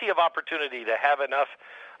of opportunity to have enough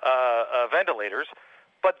ventilators,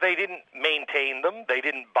 but they didn't maintain them. They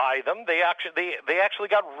didn't buy them. They actually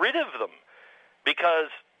got rid of them because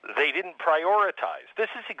they didn't prioritize. This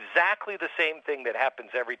is exactly the same thing that happens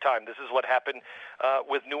every time. This is what happened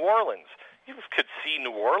with New Orleans. You could see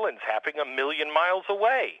New Orleans happening 1 million miles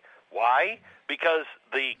away. Why? Because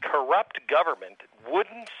the corrupt government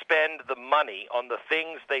wouldn't spend the money on the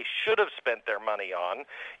things they should have spent their money on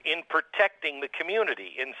in protecting the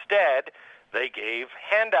community. Instead, they gave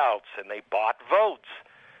handouts and they bought votes.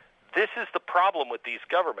 This is the problem with these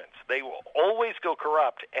governments. They will always go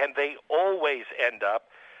corrupt, and they always end up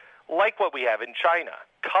like what we have in China,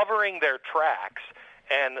 covering their tracks,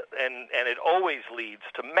 and it always leads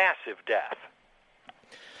to massive death.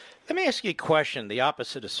 Let me ask you a question, the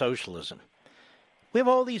opposite of socialism. We have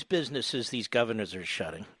all these businesses these governors are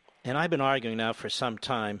shutting, and I've been arguing now for some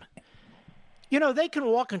time. You know, they can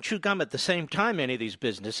walk and chew gum at the same time, many of these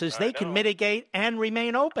businesses. They can mitigate and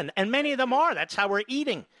remain open, and many of them are. That's how we're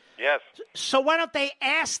eating. Yes. So why don't they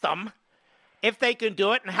ask them if they can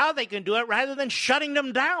do it and how they can do it rather than shutting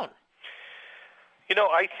them down? You know,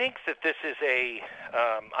 I think that this is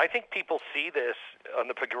I think people see this on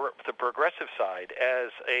the progressive side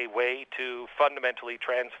as a way to fundamentally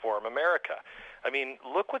transform America. I mean,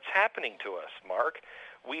 look what's happening to us, Mark.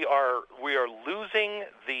 We are losing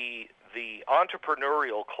the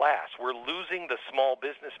entrepreneurial class. We're losing the small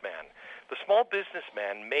businessman. The small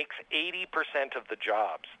businessman makes 80% of the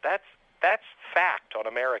jobs. That's fact on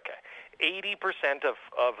America. 80% of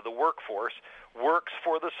the workforce works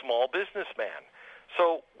for the small businessman.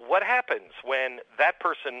 So what happens when that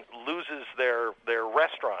person loses their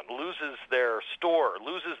restaurant, loses their store,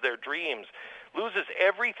 loses their dreams, loses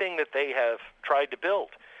everything that they have tried to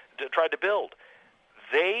build?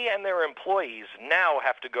 They and their employees now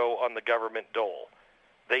have to go on the government dole.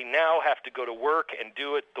 They now have to go to work and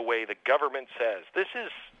do it the way the government says. This is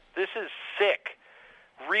sick,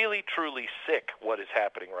 really, truly sick, what is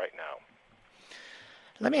happening right now.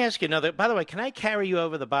 Let me ask you another. By the way, can I carry you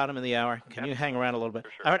over the bottom of the hour? Can you hang around a little bit?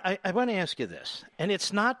 Sure. All right, I want to ask you this, and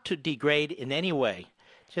it's not to degrade in any way,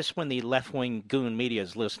 just when the left-wing goon media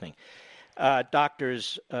is listening,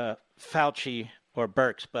 doctors Fauci or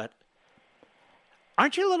Birx, but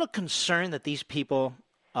aren't you a little concerned that these people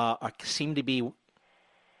seem to be,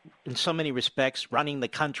 in so many respects, running the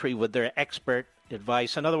country with their expert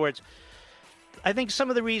advice? In other words, I think some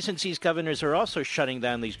of the reasons these governors are also shutting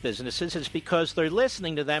down these businesses is because they're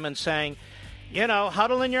listening to them and saying, you know,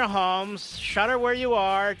 huddle in your homes, shutter where you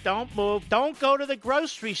are, don't move, don't go to the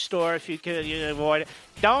grocery store if you can avoid it,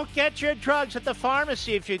 don't get your drugs at the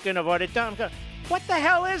pharmacy if you can avoid it. Don't go. What the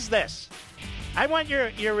hell is this? I want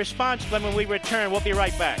your response, Glenn, when we return. We'll be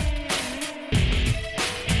right back.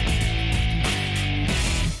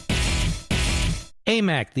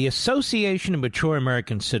 AMAC, the Association of Mature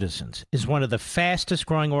American Citizens, is one of the fastest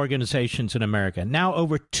growing organizations in America. Now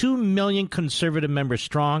over 2 million conservative members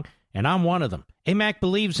strong, and I'm one of them. AMAC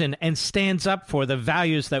believes in and stands up for the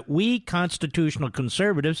values that we constitutional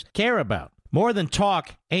conservatives care about. More than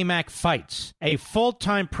talk, AMAC fights. A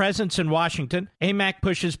full-time presence in Washington, AMAC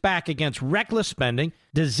pushes back against reckless spending,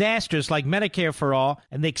 disasters like Medicare for All,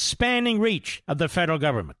 and the expanding reach of the federal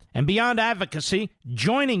government. And beyond advocacy,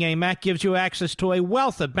 joining AMAC gives you access to a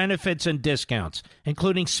wealth of benefits and discounts,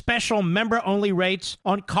 including special member-only rates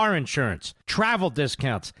on car insurance, travel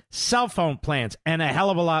discounts, cell phone plans, and a hell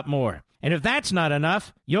of a lot more. And if that's not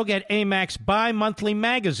enough, you'll get AMAC's bi-monthly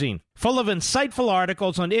magazine, full of insightful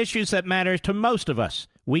articles on issues that matter to most of us,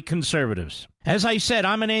 we conservatives. As I said,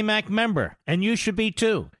 I'm an AMAC member, and you should be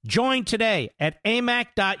too. Join today at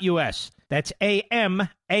amac.us. That's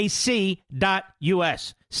AMAC.us.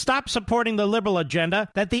 Stop supporting the liberal agenda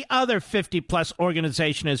that the other 50-plus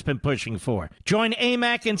organization has been pushing for. Join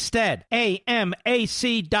AMAC instead. AMAC.us.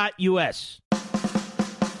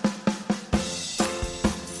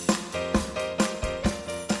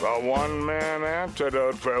 The one-man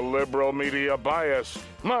antidote for liberal media bias,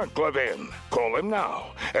 Mark Levin. Call him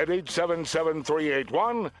now at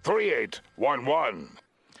 877-381-3811.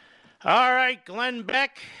 All right, Glenn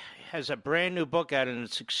Beck has a brand new book out, and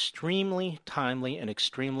it's extremely timely and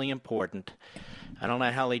extremely important. I don't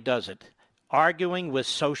know how he does it. Arguing with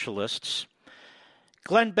Socialists.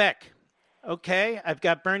 Glenn Beck, okay, I've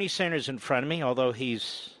got Bernie Sanders in front of me, although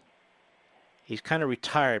he's kind of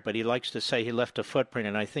retired, but he likes to say he left a footprint,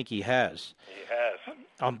 and I think he has. He has.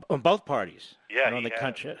 On both parties. Yeah, on the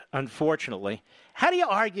country, unfortunately. How do you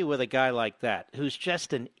argue with a guy like that who's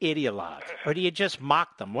just an ideologue? Or do you just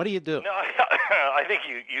mock them? What do you do? No, I think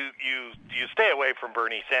you stay away from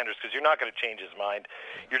Bernie Sanders because you're not going to change his mind.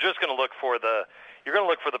 You're just going to look for the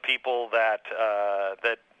people that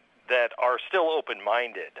are still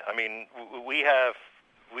open-minded. I mean, we have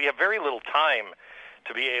very little time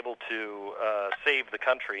to be able to save the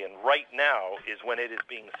country, and right now is when it is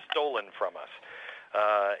being stolen from us,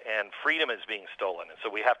 and freedom is being stolen, and so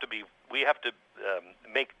we have to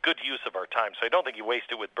make good use of our time. So I don't think you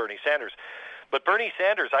waste it with Bernie Sanders, but Bernie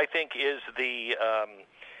Sanders, I think, is the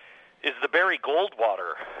Barry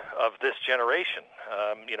Goldwater of this generation.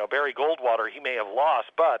 Barry Goldwater, he may have lost,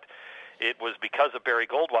 but it was because of Barry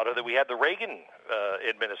Goldwater that we had the Reagan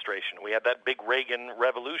administration. We had that big Reagan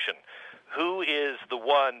revolution. Who is the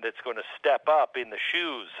one that's going to step up in the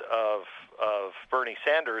shoes of Bernie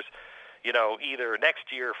Sanders, either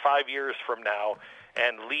next year, 5 years from now,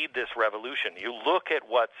 and lead this revolution? You look at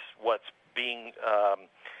what's being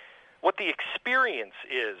what the experience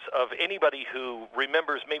is of anybody who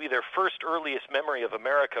remembers maybe their first earliest memory of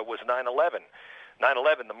America was 9/11.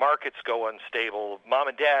 9/11, the markets go unstable. Mom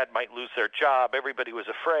and dad might lose their job. Everybody was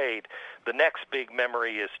afraid. The next big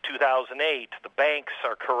memory is 2008. The banks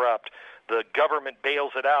are corrupt. The government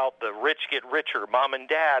bails it out. The rich get richer. Mom and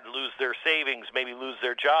dad lose their savings, maybe lose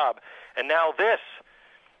their job. And now this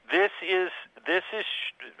is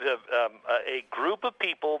a group of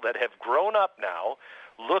people that have grown up now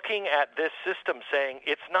looking at this system saying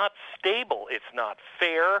it's not stable, it's not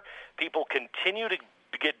fair. People continue to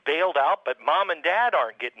get bailed out, but mom and dad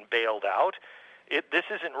aren't getting bailed out. This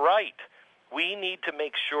isn't right. We need to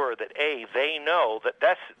make sure that, A, they know that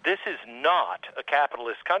this is not a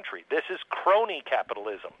capitalist country. This is crony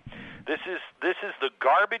capitalism. This is the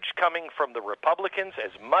garbage coming from the Republicans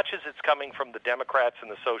as much as it's coming from the Democrats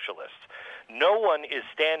and the socialists. No one is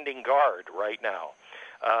standing guard right now.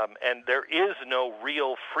 And there is no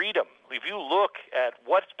real freedom. If you look at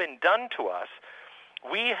what's been done to us,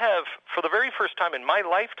 we have, for the very first time in my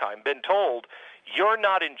lifetime, been told, you're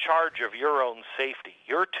not in charge of your own safety.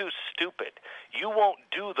 You're too stupid. You won't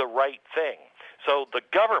do the right thing. So the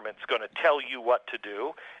government's going to tell you what to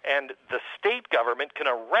do, and the state government can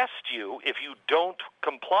arrest you if you don't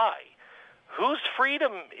comply. Whose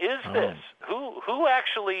freedom is this? Who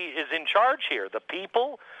actually is in charge here? The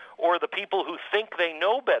people, or the people who think they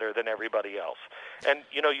know better than everybody else? And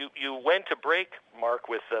you went to break, Mark,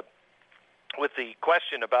 with the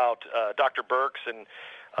question about Dr. Birx and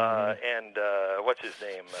what's his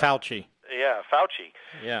name? Fauci. Yeah, Fauci.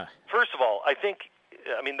 Yeah. First of all,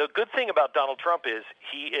 the good thing about Donald Trump is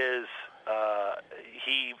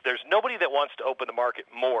there's nobody that wants to open the market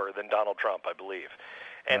more than Donald Trump, I believe.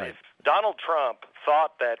 And if Donald Trump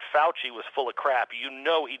thought that Fauci was full of crap,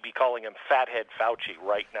 he'd be calling him Fathead Fauci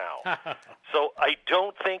right now. So I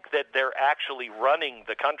don't think that they're actually running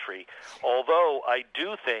the country, although I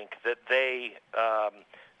do think that they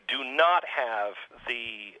do not have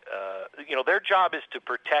their job is to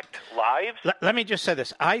protect lives. Let me just say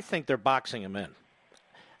this. I think they're boxing him in.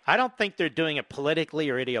 I don't think they're doing it politically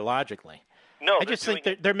or ideologically. No, I just think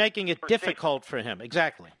they're making it difficult for him.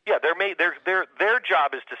 Exactly. Yeah, their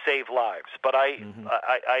job is to save lives. But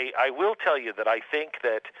I will tell you that I think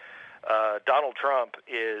that Donald Trump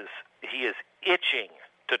is itching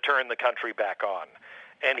to turn the country back on,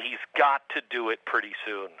 and he's got to do it pretty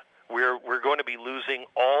soon. We're going to be losing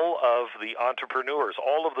all of the entrepreneurs,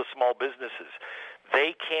 all of the small businesses.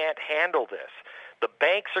 They can't handle this. The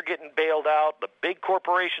banks are getting bailed out. The big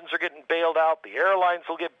corporations are getting bailed out. The airlines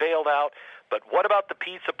will get bailed out. But what about the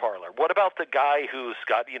pizza parlor? What about the guy who's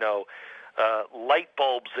got, light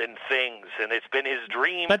bulbs and things, and it's been his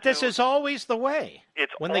dream? But this is always the way.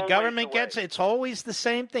 When the government gets it, it's always the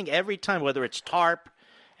same thing every time, whether it's TARP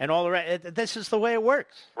and all the rest. This is the way it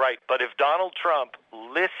works. Right. But if Donald Trump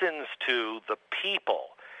listens to the people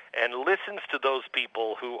and listens to those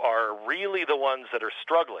people who are really the ones that are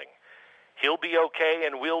struggling, he'll be okay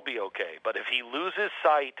and we'll be okay. But if he loses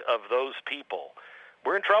sight of those people,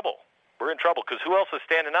 we're in trouble. We're in trouble because who else is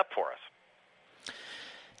standing up for us?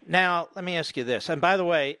 Now, let me ask you this. And by the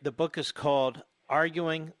way, the book is called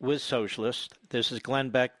Arguing with Socialists. This is Glenn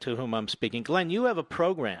Beck, to whom I'm speaking. Glenn, you have a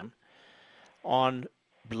program on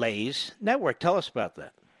Blaze Network. Tell us about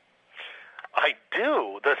that. I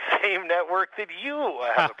do. The same network that you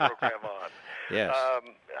have a program on. Yes.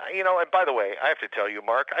 And by the way, I have to tell you,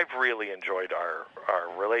 Mark, I've really enjoyed our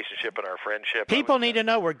relationship and our friendship. People need to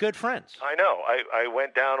know we're good friends. I know. I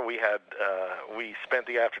went down. We spent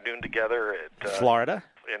the afternoon together at Florida.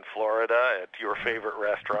 In Florida, at your favorite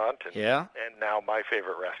restaurant. And now my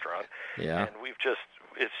favorite restaurant. Yeah. And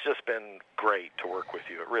it's just been great to work with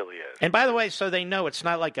you. It really is. And by the way, so they know, it's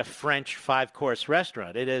not like a French 5-course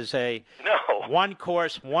restaurant. It is a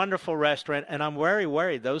 1-course, wonderful restaurant, and I'm very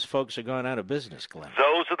worried those folks are going out of business, Glenn.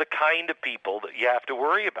 Those are the kind of people that you have to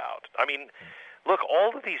worry about. I mean, look,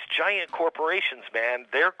 all of these giant corporations, man,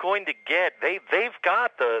 they're going to get they've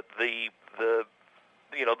got the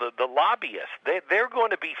lobbyists. They're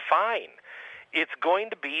going to be fine. It's going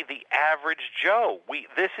to be the average Joe.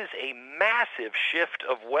 This is a massive shift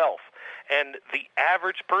of wealth, and the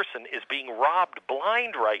average person is being robbed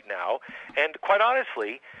blind right now. And quite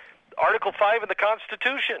honestly, Article 5 in the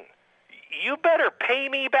Constitution, you better pay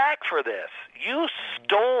me back for this. You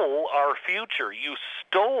stole our future. You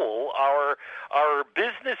stole our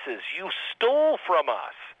businesses. You stole from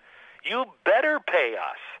us. You better pay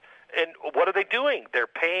us. And what are they doing? They're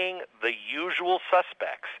paying the usual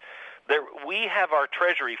suspects. We have our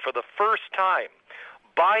Treasury for the first time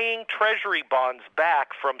buying treasury bonds back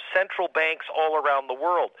from central banks all around the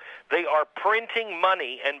world. They are printing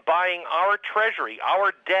money and buying our treasury,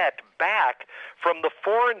 our debt, back from the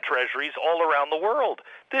foreign treasuries all around the world.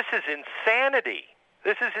 This is insanity.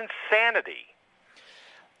 This is insanity.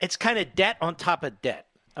 It's kind of debt on top of debt.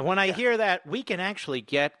 And when I hear that, we can actually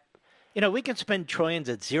get, we can spend trillions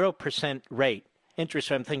at 0% rate interest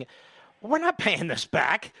rate. I'm thinking, we're not paying this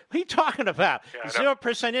back. What are you talking about?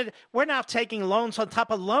 0%. We're now taking loans on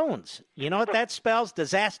top of loans. You know what that spells?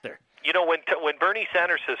 Disaster. When Bernie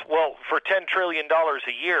Sanders says, well, for $10 trillion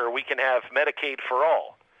a year, we can have Medicaid for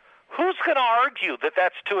all. Who's going to argue that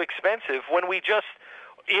that's too expensive when we just,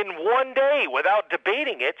 in one day, without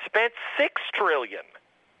debating it, spent $6 trillion?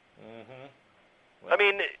 I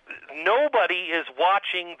mean, nobody is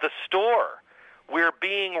watching the store. We're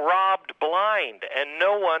being robbed blind, and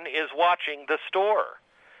no one is watching the store.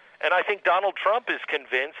 And I think Donald Trump is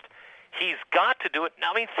convinced he's got to do it.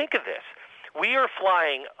 Now, I mean, think of this. We are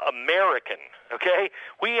flying American, okay?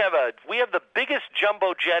 We have the biggest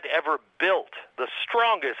jumbo jet ever built, the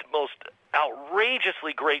strongest, most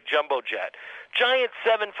outrageously great jumbo jet, giant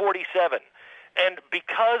 747. And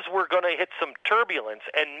because we're going to hit some turbulence,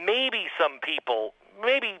 and maybe some people,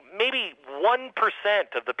 maybe 1%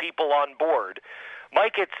 of the people on board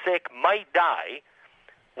might get sick, might die,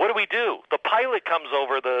 what do? The pilot comes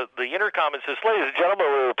over the intercom and says, ladies and gentlemen,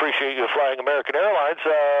 we appreciate you flying American Airlines.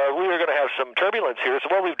 We are going to have some turbulence here. So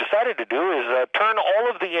what we've decided to do is turn all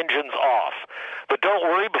of the engines off. But don't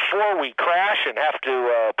worry, before we crash and have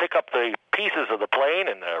to pick up the pieces of the plane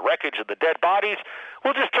and the wreckage of the dead bodies,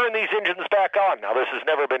 we'll just turn these engines back on. Now, this has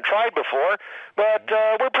never been tried before, but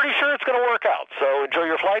we're pretty sure it's going to work out. So enjoy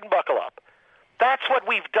your flight and buckle up. That's what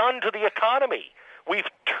we've done to the economy. We've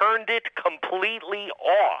turned it completely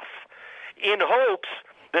off in hopes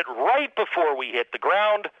that right before we hit the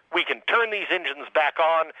ground, we can turn these engines back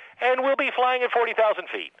on, and we'll be flying at 40,000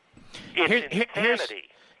 feet. It's insanity.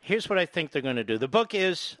 Here's what I think they're going to do. The book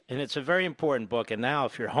is, and it's a very important book, and now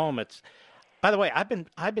if you're home, it's... By the way, I've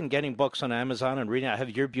been getting books on Amazon and reading. I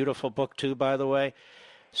have your beautiful book, too, by the way.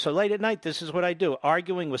 So late at night, this is what I do.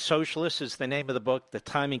 Arguing with Socialists is the name of the book. The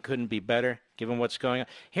timing couldn't be better, given what's going on.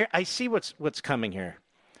 Here, I see what's coming here.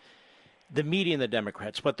 The media and the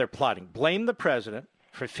Democrats, what they're plotting. Blame the president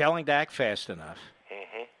for failing to act fast enough.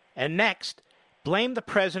 Mm-hmm. And next, blame the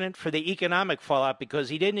president for the economic fallout because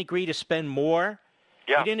he didn't agree to spend more.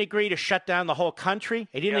 Yeah. He didn't agree to shut down the whole country.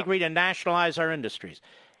 He didn't agree to nationalize our industries.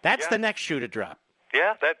 That's the next shoe to drop.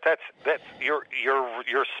 Yeah, that's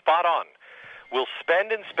you're spot on. We'll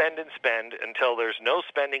spend and spend and spend until there's no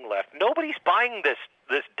spending left. Nobody's buying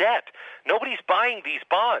this debt. Nobody's buying these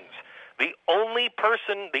bonds. The only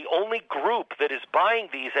group that is buying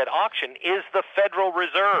these at auction is the Federal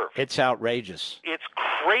Reserve. It's outrageous. It's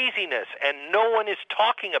craziness, and no one is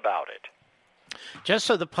talking about it. Just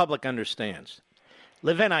so the public understands,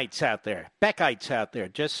 Levinites out there, Beckites out there,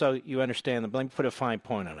 just so you understand them, let me put a fine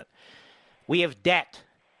point on it. We have debt.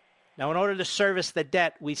 Now, in order to service the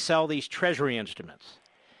debt, we sell these treasury instruments.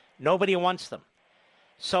 Nobody wants them.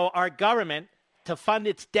 So our government, to fund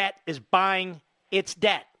its debt, is buying its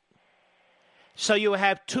debt. So you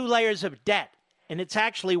have two layers of debt, and it's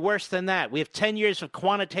actually worse than that. We have 10 years of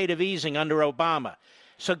quantitative easing under Obama.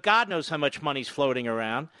 So God knows how much money's floating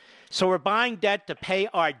around. So we're buying debt to pay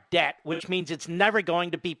our debt, which means it's never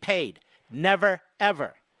going to be paid. Never,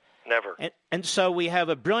 ever. Never. And so we have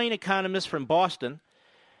a brilliant economist from Boston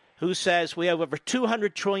who says we have over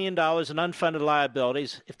 $200 trillion in unfunded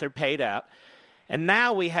liabilities if they're paid out. And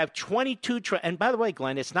now we have $22 trillion. And by the way,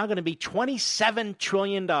 Glenn, it's now going to be $27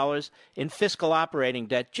 trillion in fiscal operating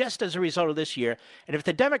debt just as a result of this year. And if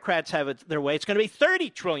the Democrats have it their way, it's going to be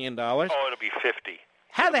 $30 trillion. Oh, it'll be 50.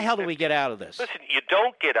 How the hell do we get out of this? Listen, you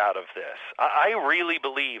don't get out of this. I really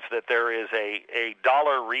believe that there is a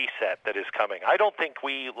dollar reset that is coming. I don't think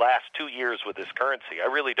we last 2 years with this currency.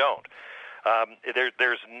 I really don't.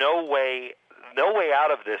 There's no way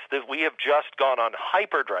out of this. That we have just gone on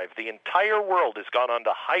hyperdrive. The entire world has gone on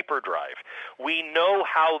to hyperdrive. We know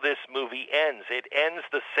how this movie ends. It ends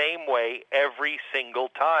the same way every single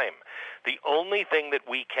time. The only thing that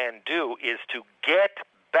we can do is to get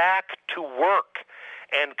back to work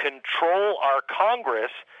and control our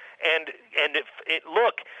Congress. And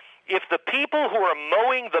if the people who are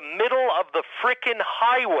mowing the middle of the frickin'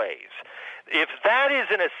 highways, if that is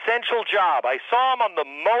an essential job, I saw them on the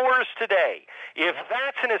mowers today, if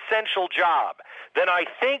that's an essential job, then I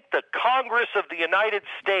think the Congress of the United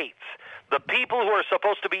States, the people who are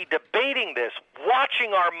supposed to be debating this,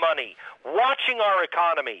 watching our money, watching our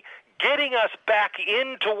economy, getting us back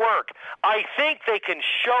into work, I think they can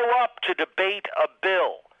show up to debate a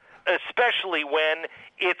bill. especially when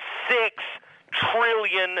it's $6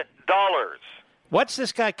 trillion. What's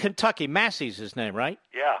this guy, Kentucky? Massey's his name, right?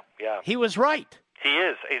 Yeah. He was right. He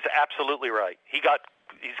is. He's absolutely right. He's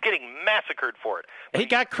getting massacred for it. He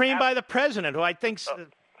got creamed by the president, who I think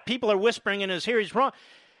people are whispering in his ear he's wrong.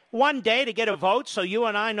 One day to get a vote so you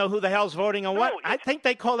and I know who the hell's voting on what. I think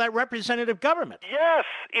they call that representative government. Yes,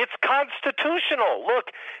 it's constitutional.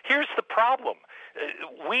 Look, here's the problem.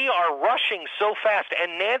 We are rushing so fast,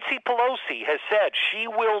 and Nancy Pelosi has said she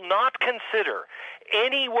will not consider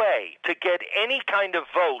any way to get any kind of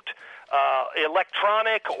vote,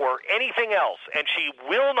 electronic or anything else, and she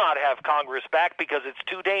will not have Congress back because it's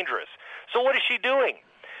too dangerous. So what is she doing?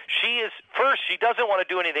 She doesn't want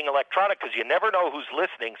to do anything electronic because you never know who's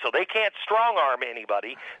listening, so they can't strong-arm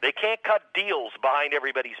anybody. They can't cut deals behind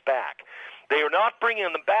everybody's back. They are not bringing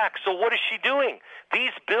them back, so what is she doing?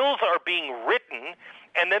 These bills are being written,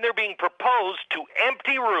 and then they're being proposed to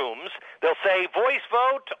empty rooms. They'll say, voice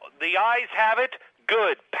vote, the ayes have it,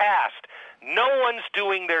 good, passed. No one's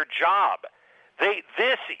doing their job.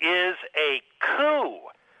 This is a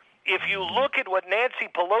coup. If you look at what Nancy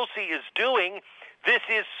Pelosi is doing, this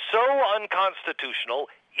is so unconstitutional,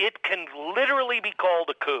 it can literally be called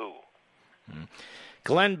a coup.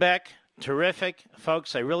 Glenn Beck, terrific.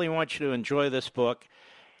 Folks, I really want you to enjoy this book.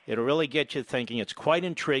 It'll really get you thinking. It's quite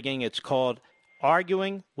intriguing. It's called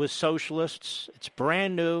Arguing with Socialists. It's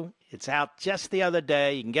brand new. It's out just the other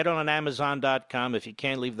day. You can get it on Amazon.com if you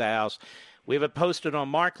can't leave the house. We have it posted on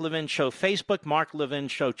Mark Levin Show Facebook, Mark Levin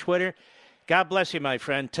Show Twitter. God bless you, my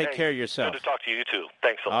friend. Take care of yourself. Good to talk to you, too.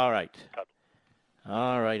 Thanks a lot. All right.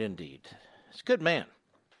 All right, indeed. He's a good man.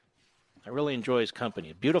 I really enjoy his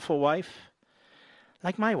company. A beautiful wife.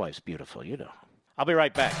 Like my wife's beautiful, you know. I'll be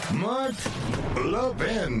right back. Mark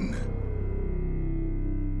Levin.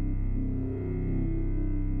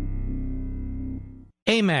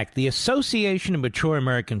 AMAC, the Association of Mature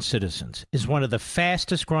American Citizens, is one of the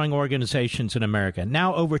fastest growing organizations in America.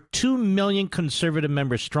 Now over 2 million conservative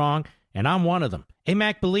members strong, and I'm one of them.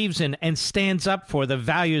 AMAC believes in and stands up for the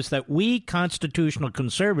values that we constitutional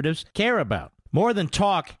conservatives care about. More than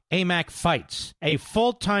talk, AMAC fights. A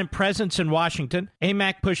full-time presence in Washington,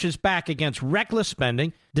 AMAC pushes back against reckless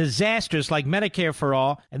spending, disasters like Medicare for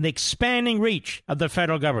All, and the expanding reach of the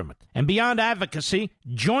federal government. And beyond advocacy,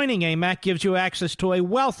 joining AMAC gives you access to a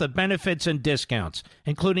wealth of benefits and discounts,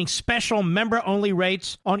 including special member-only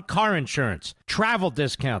rates on car insurance, travel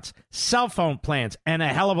discounts, cell phone plans, and a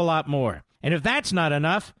hell of a lot more. And if that's not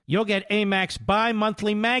enough, you'll get AMAC's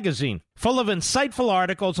bi-monthly magazine, full of insightful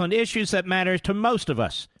articles on issues that matter to most of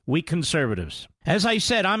us, we conservatives. As I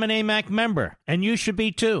said, I'm an AMAC member, and you should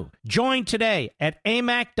be too. Join today at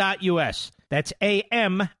amac.us. That's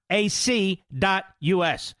AMAC.us.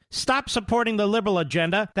 Stop supporting the liberal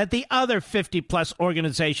agenda that the other 50-plus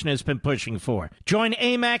organization has been pushing for. Join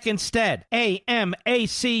AMAC instead. AMAC.us.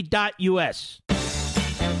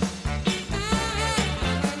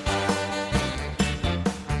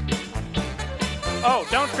 Oh,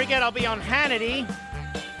 don't forget, I'll be on Hannity.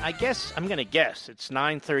 I'm going to guess it's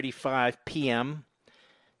 9:35 p.m.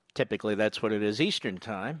 Typically, that's what it is Eastern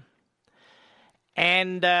time.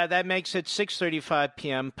 And that makes it 6:35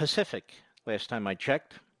 p.m. Pacific, last time I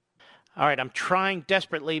checked. All right, I'm trying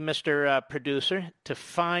desperately, Mr. Producer, to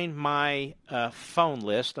find my phone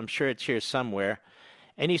list. I'm sure it's here somewhere.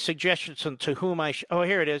 Any suggestions on to whom I Oh,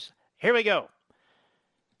 here it is. Here we go.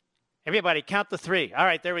 Everybody, count the three. All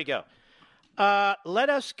right, there we go. Let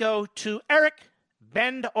us go to Eric,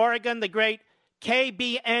 Bend, Oregon, the great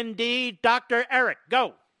KBND. Dr. Eric,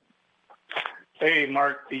 go. Hey,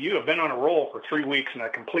 Mark, you have been on a roll for 3 weeks, and I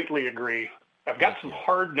completely agree. I've got some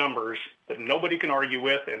hard numbers that nobody can argue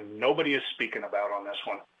with, and nobody is speaking about on this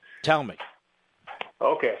one. Tell me.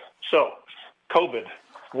 Okay, so COVID.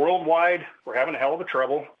 Worldwide, we're having a hell of a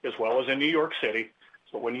trouble, as well as in New York City.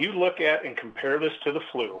 But when you look at and compare this to the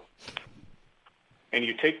flu, and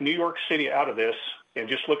you take New York City out of this and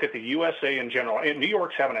just look at the USA in general, and New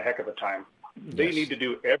York's having a heck of a time. They need to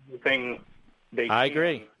do everything they can. I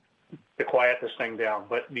agree. To quiet this thing down.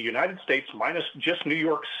 But the United States, minus just New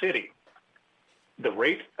York City, the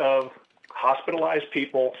rate of hospitalized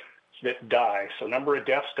people that die, so number of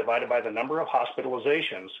deaths divided by the number of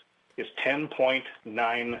hospitalizations, is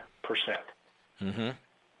 10.9%. Mm-hmm.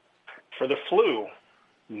 For the flu,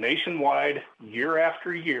 nationwide, year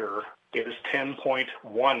after year, it is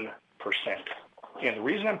 10.1%. And the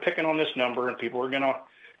reason I'm picking on this number, and people are going to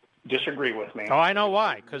disagree with me. Oh, I know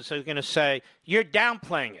why. Because they're going to say, you're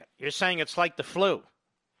downplaying it. You're saying it's like the flu.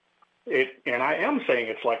 And I am saying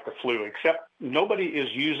it's like the flu, except nobody is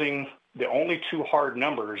using the only two hard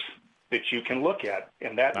numbers that you can look at.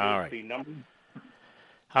 And that is the number.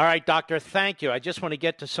 All right, doctor, thank you. I just want to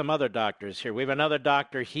get to some other doctors here. We have another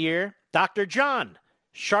doctor here. Dr. John,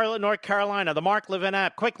 Charlotte, North Carolina, the Mark Levin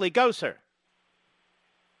app. Quickly, go, sir.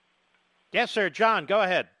 Yes, sir. John, go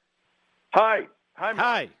ahead. Hi.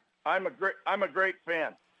 Hi. I'm a great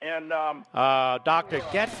fan. And doctor,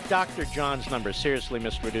 get Dr. John's number. Seriously,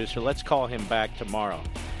 Mr. Producer, let's call him back tomorrow.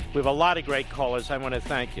 We have a lot of great callers. I want to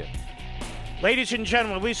thank you. Ladies and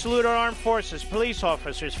gentlemen, we salute our armed forces, police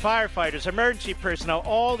officers, firefighters, emergency personnel.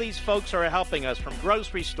 All these folks are helping us, from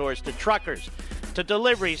grocery stores to truckers to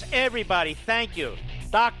deliveries. Everybody, thank you.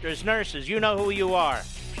 Doctors, nurses, you know who you are.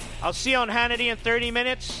 I'll see you on Hannity in 30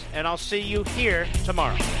 minutes, and I'll see you here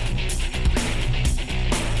tomorrow.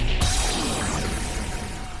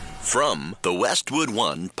 From the Westwood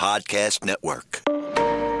One Podcast Network.